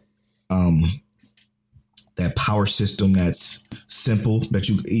power system that's simple, that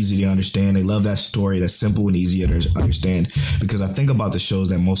you easily understand. They love that story that's simple and easy to understand. Because I think about the shows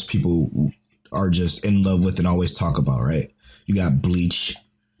that most people are just in love with and always talk about, right? You got Bleach,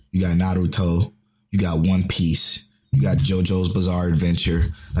 you got Naruto, you got One Piece, you got JoJo's Bizarre Adventure.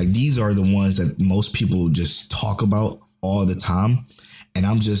 Like these are the ones that most people just talk about all the time. And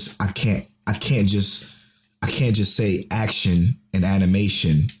I can't just say action and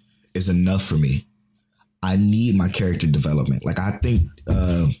animation is enough for me. I need my character development. Like I think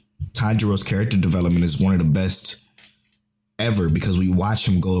Tanjiro's character development is one of the best ever because we watch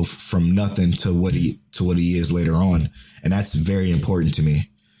him go from nothing to what he is later on, and that's very important to me.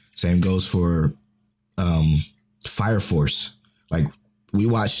 Same goes for Fire Force. Like, we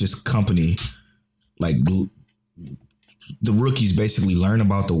watch this company, like, the rookies basically learn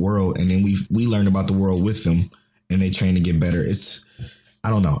about the world, and then we learn about the world with them, and they train to get better. I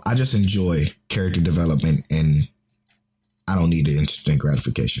don't know. I just enjoy character development, and I don't need the instant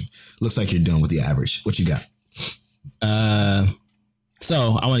gratification. Looks like you're done with the average. What you got?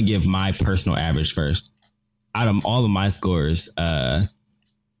 So I want to give my personal average first. Out of all of my scores, it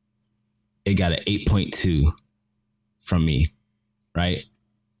got an 8.2 from me, right?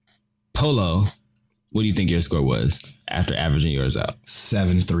 Polo, what do you think your score was after averaging yours out?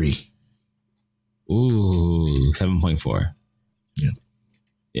 7.3. Ooh, 7.4.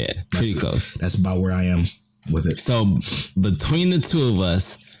 Yeah, pretty close. That's about where I am with it. So between the two of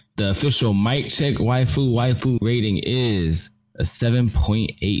us, the official Mic Check Waifu rating is a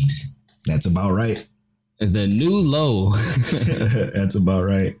 7.8. That's about right. The new low. That's about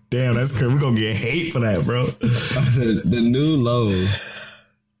right. Damn, that's crazy. We're going to get hate for that, bro. the new low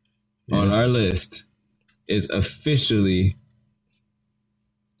on our list is officially...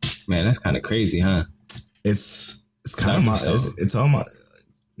 Man, that's kind of crazy, huh? It's kind of my... It's all my...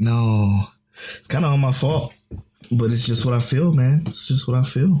 No. It's kind of all my fault. But it's just what I feel, man. It's just what I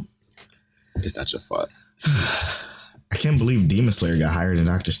feel. It's not your fault. I can't believe Demon Slayer got hired in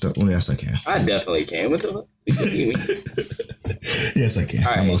Dr. Stone. Well, yes, I can. I definitely can. What the fuck? Yes, I can.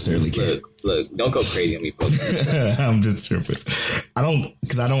 Right, I most certainly can. Look, don't go crazy on me, folks. I'm just tripping. I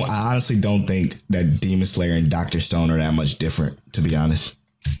honestly don't think that Demon Slayer and Dr. Stone are that much different, to be honest.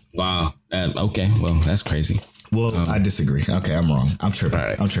 Wow. Okay. Well, that's crazy. Well, I disagree. Okay, I'm wrong. I'm tripping.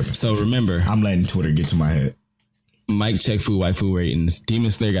 Right. I'm tripping. So remember, I'm letting Twitter get to my head. Mic Check Waifu ratings.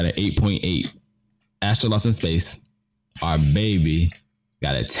 Demon Slayer got an 8.8. Astro Lost in Space, our baby,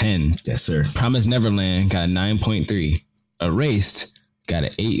 got a 10. Yes, sir. Promised Neverland got a 9.3. Erased got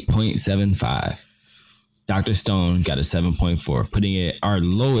an 8.75. Dr. Stone got a 7.4, putting it our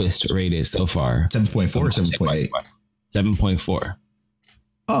lowest rated so far. 7.4 or 7.8? 7.4.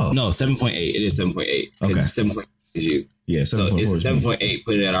 Oh. No, 7.8. It is 7.8. Okay. 7.8 is you. Yeah, 7.4 so it's is 7.8,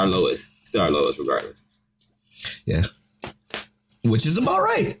 put it at our lowest. Still our lowest regardless. Yeah. Which is about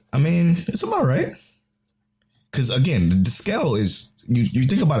right. I mean, it's about right. Because, again, the scale is, you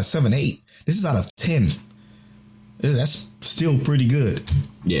think about a 7.8. This is out of 10. That's still pretty good.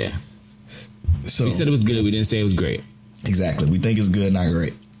 Yeah. So we said it was good. We didn't say it was great. Exactly. We think it's good, not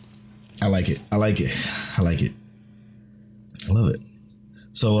great. I like it. I like it. I like it. I love it.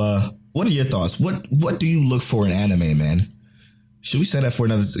 So, what are your thoughts? What do you look for in anime, man? Should we say that for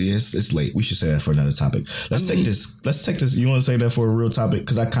another? Yes, it's late. We should say that for another topic. Let's take this. You want to say that for a real topic?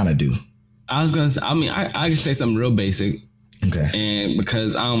 Because I kind of do. I was gonna say. I mean, I can say something real basic. Okay. And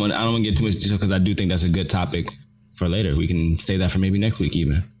because I don't want to get too much detail, because I do think that's a good topic for later. We can say that for maybe next week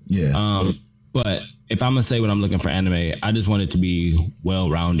even. Yeah. But if I'm gonna say what I'm looking for anime, I just want it to be well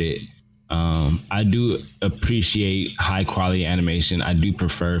rounded. I do appreciate high quality animation. I do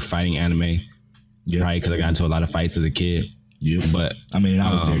prefer fighting anime, right? Because I got into a lot of fights as a kid. Yeah, but I mean,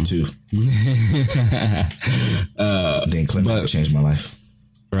 I was there too. Then Clement changed my life.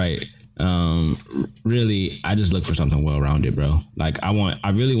 Right. Really, I just look for something well rounded, bro. Like I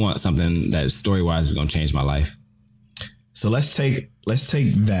really want something that story wise is gonna change my life. So let's take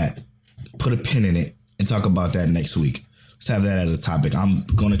that, put a pin in it, and talk about that next week. Let's have that as a topic. I'm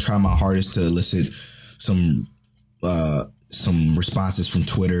gonna try my hardest to elicit some responses from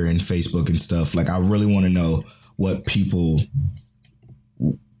Twitter and Facebook and stuff. Like, I really want to know what people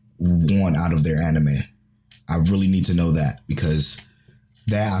want out of their anime. I really need to know that, because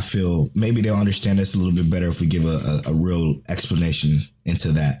that, I feel maybe they'll understand this a little bit better if we give a real explanation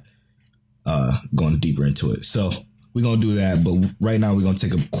into that, going deeper into it. So we're going to do that. But right now we're going to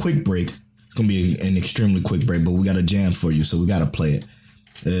take a quick break. It's going to be an extremely quick break, but we got a jam for you. So we got to play it.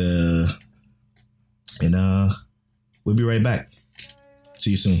 And we'll be right back.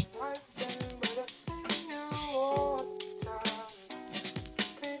 See you soon.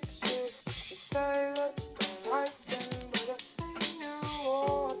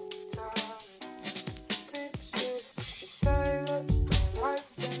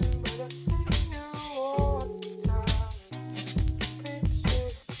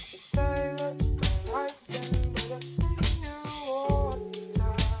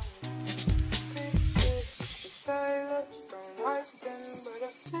 Say let's go right then, but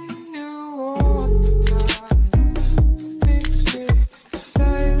I see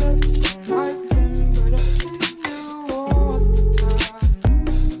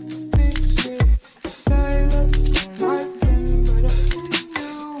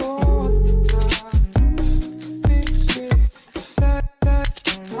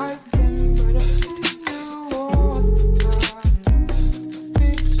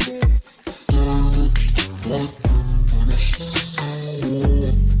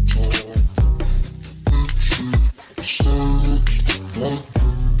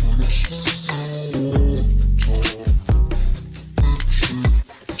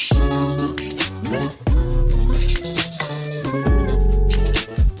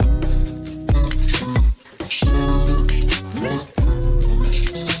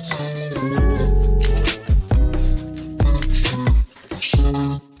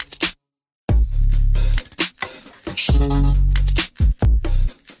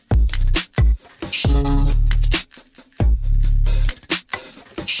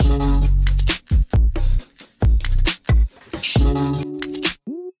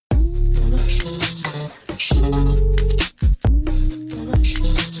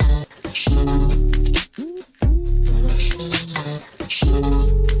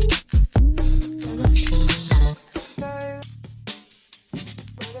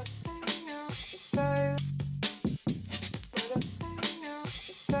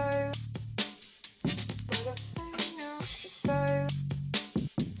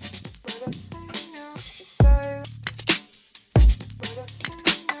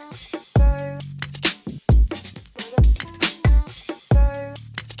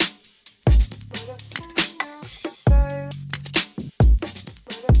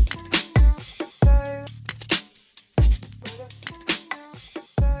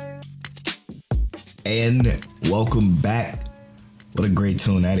And welcome back. What a great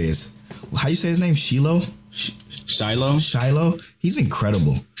tune that is. How you say his name? Shiloh? Shiloh? He's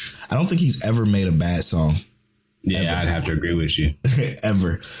incredible. I don't think he's ever made a bad song. Yeah, ever. I'd have to agree with you.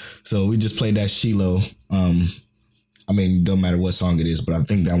 Ever. So we just played that Shiloh. I mean, don't matter what song it is, but I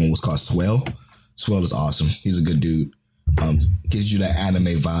think that one was called Swell. Swell is awesome. He's a good dude. Gives you that anime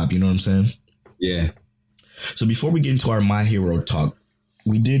vibe, you know what I'm saying? Yeah. So before we get into our My Hero talk,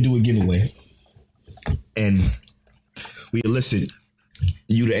 we did do a giveaway. And we elicit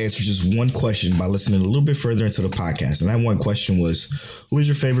you to answer just one question by listening a little bit further into the podcast. And that one question was, who is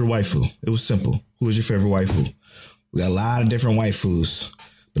your favorite waifu? It was simple. Who is your favorite waifu? We got a lot of different waifus,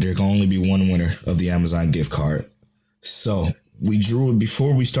 but there can only be one winner of the Amazon gift card. So we drew it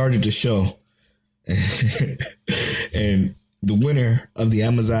before we started the show. And the winner of the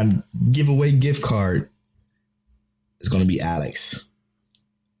Amazon giveaway gift card is going to be Alex.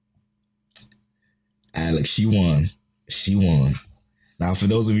 Alex, she won. She won. Now, for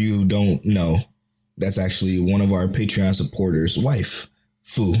those of you who don't know, that's actually one of our Patreon supporters' wife,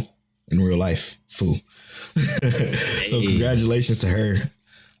 Fu, in real life, Fu. So congratulations to her.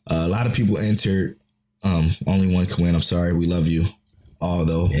 A lot of people entered. Only one can win. I'm sorry. We love you.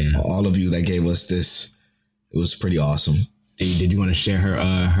 Although all of you that gave us this, it was pretty awesome. Hey, did you want to share her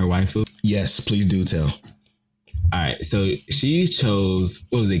waifu? Yes, please do tell. All right, so she chose,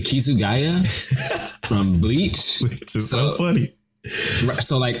 what was it, Kisugaya from Bleach? Which is so funny.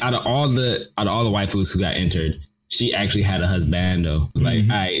 So like out of all the waifus who got entered, she actually had a husbando. Like,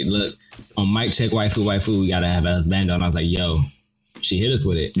 all right, look, on Mic Check waifu, we gotta have a husbando. And I was like, yo, she hit us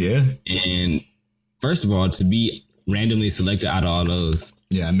with it. Yeah. And first of all, to be randomly selected out of all those.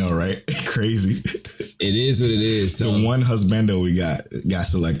 Yeah, I know, right? Crazy. It is what it is. So the one husbando we got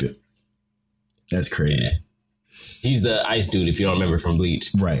selected. That's crazy. Yeah. He's the ice dude, if you don't remember from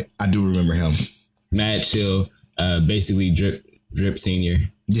Bleach. Right. I do remember him. Mad chill. Basically drip senior.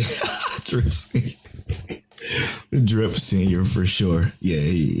 Yeah. Drip senior. Drip senior for sure. Yeah,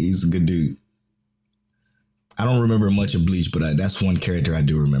 he's a good dude. I don't remember much of Bleach, but that's one character I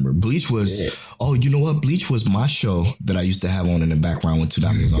do remember. Bleach was, oh, you know what? Bleach was my show that I used to have on in the background when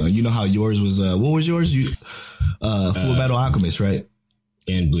Tsunami was on. You know how yours was, what was yours? Full Metal Alchemist, right?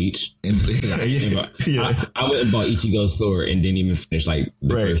 And Bleach. I went and bought Ichigo's sword and didn't even finish like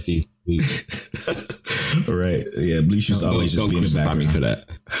the first season. Right. Yeah, Bleach used to always just be in the background. Me for that.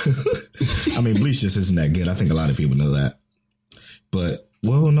 I mean, Bleach just isn't that good. I think a lot of people know that. But,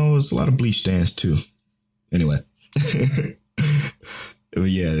 well, no, it's a lot of Bleach stands too. Anyway. But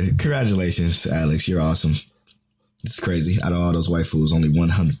yeah, congratulations, Alex. You're awesome. It's crazy. Out of all those waifus, only one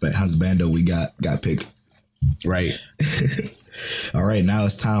husbando we got picked. Right. All right, now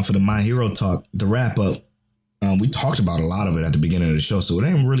it's time for the My Hero talk, the wrap up. We talked about a lot of it at the beginning of the show, so it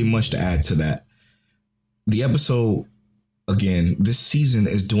ain't really much to add to that. The episode, again, this season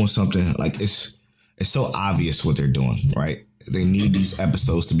is doing something like it's so obvious what they're doing, right? They need these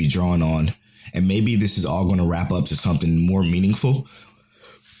episodes to be drawn on, and maybe this is all going to wrap up to something more meaningful,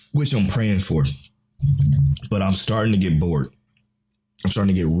 which I'm praying for. But I'm starting to get bored. I'm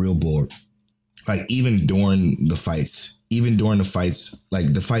starting to get real bored. Like even during the fights,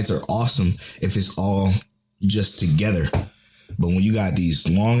 like the fights are awesome if it's all just together. But when you got these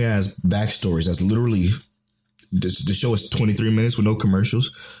long ass backstories, that's literally the show is 23 minutes with no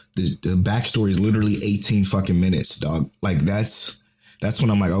commercials. The backstory is literally 18 fucking minutes, dog. Like that's when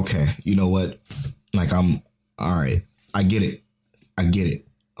I'm like, okay, you know what? Like I'm all right. I get it.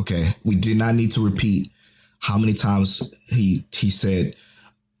 Okay. We did not need to repeat how many times he said,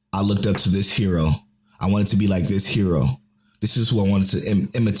 I looked up to this hero. I wanted to be like this hero. This is who I wanted to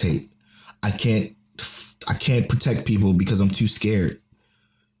imitate. I can't protect people because I'm too scared.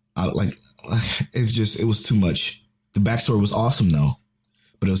 It was too much. The backstory was awesome though,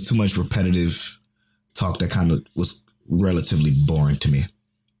 but it was too much repetitive talk that kind of was relatively boring to me.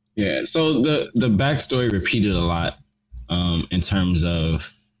 Yeah. So the backstory repeated a lot in terms of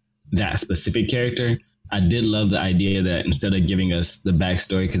that specific character. I did love the idea that instead of giving us the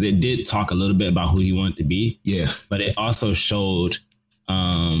backstory, because it did talk a little bit about who he wanted to be. Yeah. But it also showed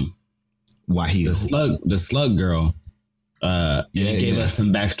why the slug girl. It gave us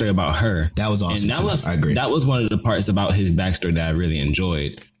some backstory about her. That was awesome. And I agree. That was one of the parts about his backstory that I really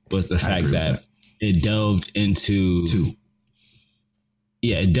enjoyed, was the fact that it delved into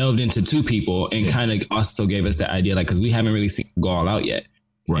two people and kind of also gave us that idea, like, because we haven't really seen her go all out yet.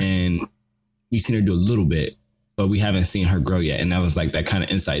 Right. And we've seen her do a little bit, but we haven't seen her grow yet. And that was like that kind of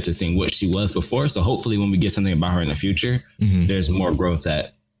insight to seeing what she was before. So hopefully when we get something about her in the future, there's more growth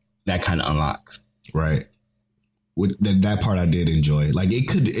that kind of unlocks. Right. That part I did enjoy. Like it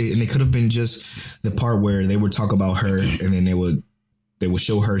could have been just the part where they would talk about her, and then they would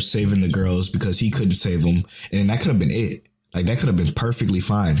show her saving the girls because he couldn't save them, and that could have been it. Like that could have been perfectly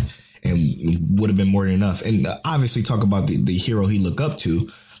fine and would have been more than enough. And obviously talk about the hero he looked up to.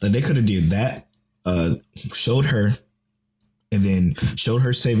 Like they could have did that, showed her, and then showed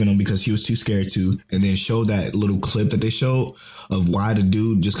her saving him because he was too scared to, and then showed that little clip that they showed of why the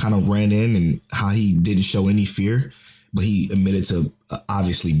dude just kind of ran in and how he didn't show any fear, but he admitted to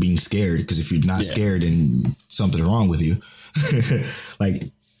obviously being scared, because if you're not scared, then something's wrong with you. Like,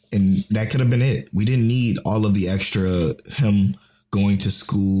 and that could have been it. We didn't need all of the extra him going to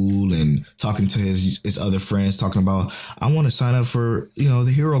school and talking to his other friends, talking about, I want to sign up for,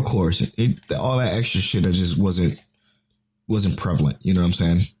 the hero course. All that extra shit that just wasn't prevalent. You know what I'm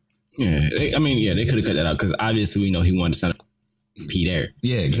saying? Yeah. They could have cut that out because obviously we know he wanted to sign up Pete Air.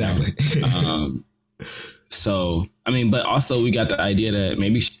 Yeah, exactly. So, but also we got the idea that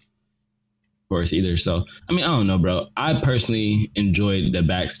maybe of course either. So, I don't know, bro. I personally enjoyed the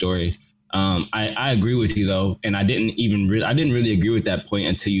backstory. I agree with you though. And I didn't really agree with that point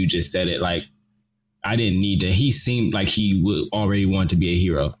until you just said it. Like, I didn't need to. He seemed like he would already want to be a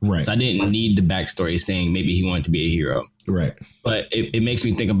hero. Right. So I didn't need the backstory saying maybe he wanted to be a hero. Right. But it makes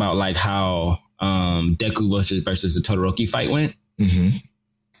me think about like how Deku versus the Todoroki fight went. Mm-hmm.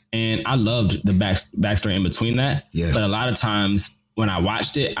 And I loved the backstory in between that. Yeah. But a lot of times when I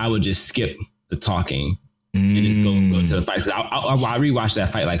watched it, I would just skip the talking and just go to the fight. I rewatched that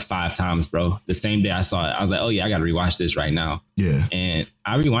fight like 5 times, bro. The same day I saw it, I was like, oh yeah, I got to rewatch this right now. Yeah. And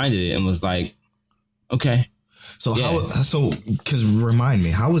I rewinded it and was like, okay. So because remind me,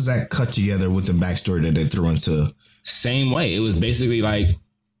 how was that cut together with the backstory that they threw into? Same way. It was basically like,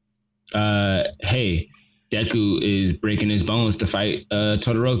 hey, Deku is breaking his bones to fight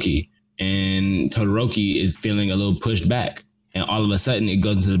Todoroki, and Todoroki is feeling a little pushed back. And all of a sudden it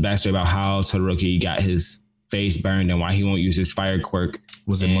goes into the backstory about how Todoroki got his face burned and why he won't use his fire quirk.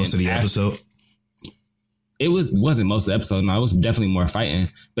 Was it most of the episode? It wasn't most of the episode. No, it was definitely more fighting,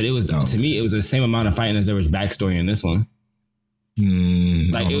 but it was to me, it was the same amount of fighting as there was backstory in this one.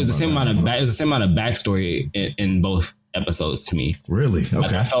 It was the same amount of backstory in both episodes to me. Really? Okay.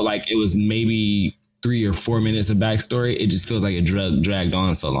 Like, I felt like it was maybe 3 or 4 minutes of backstory. It just feels like it dragged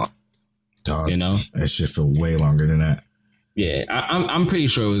on so long. Dog, that shit feel way longer than that. Yeah, I'm pretty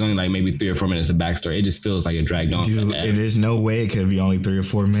sure it was only like maybe 3 or 4 minutes of backstory. It just feels like it dragged on. Dude, there's no way it could be only 3 or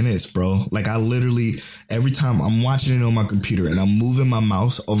 4 minutes, bro. Like I literally, every time I'm watching it on my computer and I'm moving my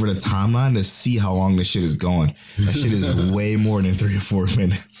mouse over the timeline to see how long this shit is going. That shit is way more than 3 or 4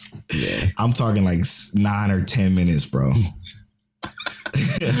 minutes. Yeah. I'm talking like 9 or 10 minutes, bro.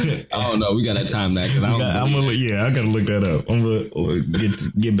 I don't know. We got to time that. I gotta look that up. I'm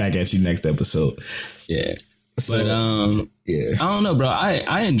gonna get back at you next episode. Yeah. But I don't know, bro.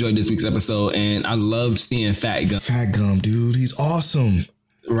 I enjoyed this week's episode, and I loved seeing Fat Gum. Fat Gum, dude, he's awesome,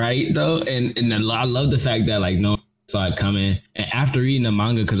 right? Though, and I love the fact that like no one saw it coming. And after reading the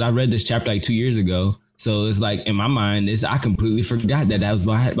manga, because I read this chapter like 2 years ago, so it's like in my mind, I completely forgot that was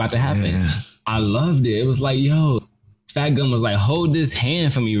about to happen. Yeah. I loved it. It was like, yo, Fat Gum was like, hold this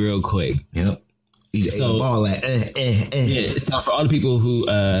hand for me real quick. Yep. He ate the ball like, Yeah. So for all the people who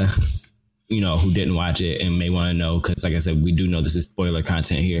who didn't watch it and may want to know, because like I said, we do know this is spoiler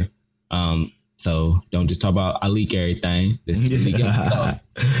content here. So don't just talk about I leak everything. This is leak stuff.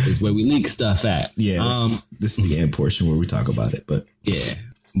 This is where we leak stuff at. Yeah. This is the end portion where we talk about it. But yeah.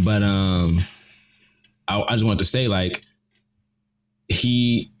 But I just want to say, like,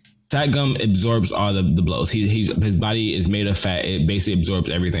 Fat Gum absorbs all the blows. His body is made of fat. It basically absorbs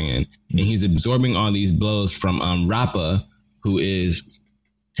everything in, and he's absorbing all these blows from Rappa, who is.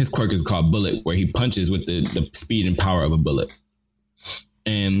 His quirk is called Bullet, where he punches with the speed and power of a bullet.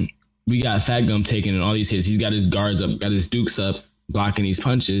 And we got Fat Gum taking in all these hits. He's got his guards up, got his dukes up, blocking these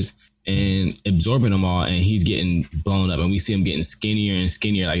punches and absorbing them all. And he's getting blown up. And we see him getting skinnier and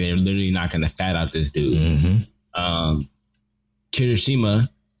skinnier. Like they're literally knocking the fat out this dude. Mm-hmm. Kirishima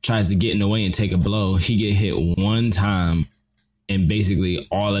tries to get in the way and take a blow. He get hit one time. And basically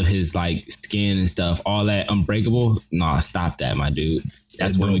all of his like skin and stuff, all that unbreakable. Nah, stop that, my dude.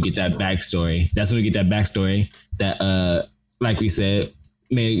 That's when we get that backstory. That, like we said,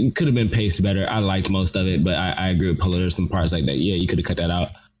 man, it could have been paced better. I liked most of it, but I agree with Polo. There's some parts like that. Yeah, you could have cut that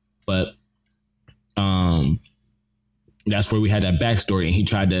out. But that's where we had that backstory. And he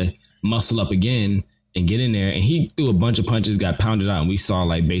tried to muscle up again and get in there. And he threw a bunch of punches, got pounded out. And we saw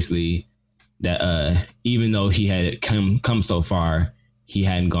like basically that even though he had come so far, he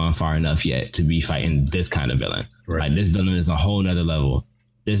hadn't gone far enough yet to be fighting this kind of villain. Right. Like this villain is a whole nother level.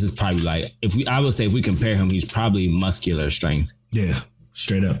 this is probably like I would say if we compare him, he's probably muscular strength. Yeah,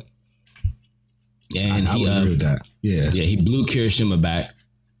 straight up. And I would agree with that. Yeah. Yeah, he blew Kirishima back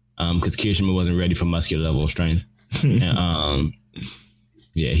because Kirishima wasn't ready for muscular level of strength. And,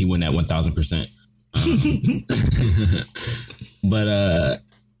 yeah, he won that 1,000%. But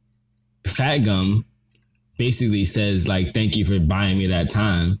Fat Gum basically says, like, thank you for buying me that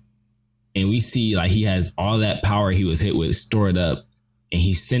time. And we see, like, he has all that power he was hit with stored up, and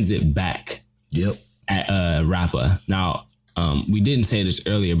he sends it back at Rappa. Now, we didn't say this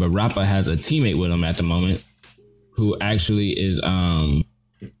earlier, but Rappa has a teammate with him at the moment who actually is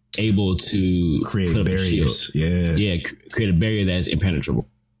able to create barriers. Create a barrier that is impenetrable.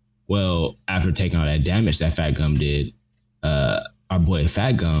 Well, after taking all that damage that Fat Gum did, our boy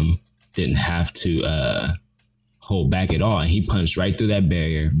Fat Gum didn't have to hold back at all, and he punched right through that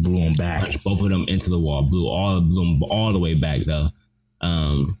barrier, blew him back, punched both of them into the wall, blew them all the way back. Though,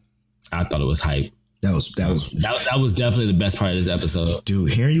 I thought it was hype. That was definitely the best part of this episode.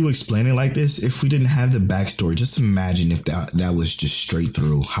 Dude, hearing you explain it like this, if we didn't have the backstory, just imagine if that was just straight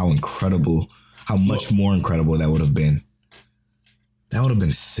through. How incredible, how much more incredible that would have been. That would have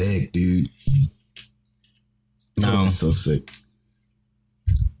been sick, dude. That would have been so sick.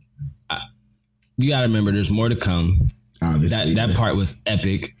 You gotta remember, there's more to come. Obviously, that part was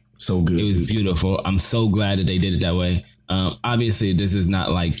epic. So good. It was beautiful. I'm so glad that they did it that way. Obviously, this is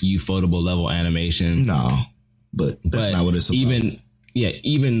not like Ufotable level animation. No, but that's not what it's about.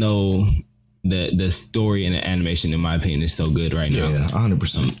 Even though the story and the animation, in my opinion, is so good right now. Yeah,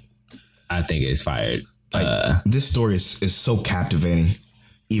 100%. I think it's fired. Like, this story is so captivating.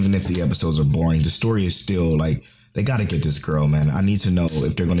 Even if the episodes are boring, the story is still like, they got to get this girl, man. I need to know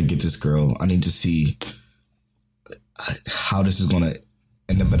if they're going to get this girl. I need to see how this is going to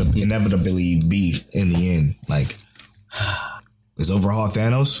inevitably be in the end. Like, is overhaul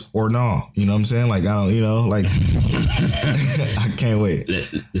Thanos or no? You know what I'm saying? Like, I don't, like, I can't wait.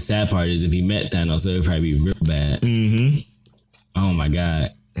 The sad part is if he met Thanos, it would probably be real bad. Mm-hmm. Oh my God.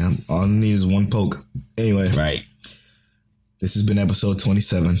 Yeah, all I need is one poke. Anyway. Right. This has been episode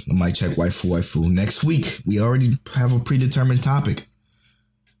 27 of Mic Check Waifu. Next week, we already have a predetermined topic.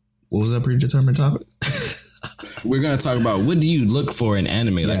 What was that predetermined topic? We're going to talk about, what do you look for in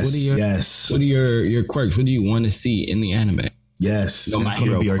anime? Like, what are your quirks? What do you want to see in the anime? Yes, that's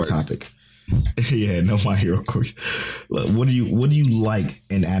going to be our topic. Yeah, no My Hero quirks. What do you like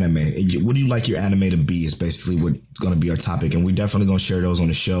in anime? What do you like your anime to be is basically what's going to be our topic. And we definitely going to share those on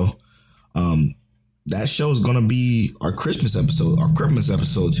the show. That show is going to be our Christmas episode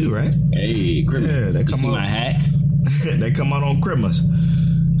too, right? Hey, Christmas. Yeah, they come out. My hat? They come out on Christmas.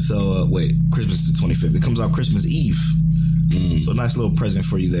 So, Christmas is the 25th. It comes out Christmas Eve. So, nice little present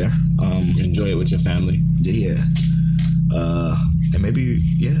for you there. Enjoy it with your family. Yeah. And maybe,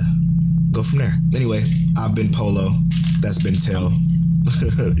 go from there. Anyway, I've been Polo. That's been Tail.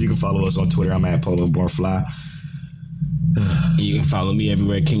 You can follow us on Twitter. I'm at Polo Bornfly. You can follow me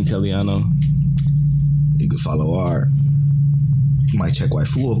everywhere, King Teliano. You can follow our Mic Check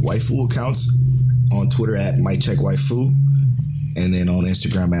Waifu accounts on Twitter at Mic Check Waifu, and then on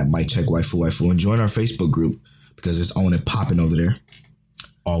Instagram at Mic Check Waifu. And join our Facebook group because it's on and popping over there.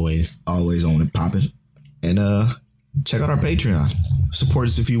 Always on and popping. And check out our Patreon. Support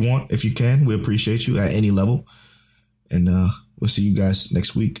us if you want, if you can. We appreciate you at any level. And we'll see you guys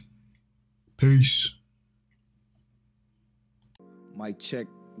next week. Peace. Mic check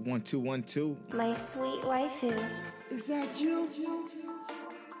 1 2 1 2. My sweet waifu. Is that you?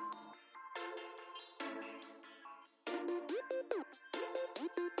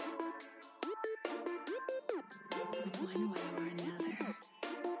 One way or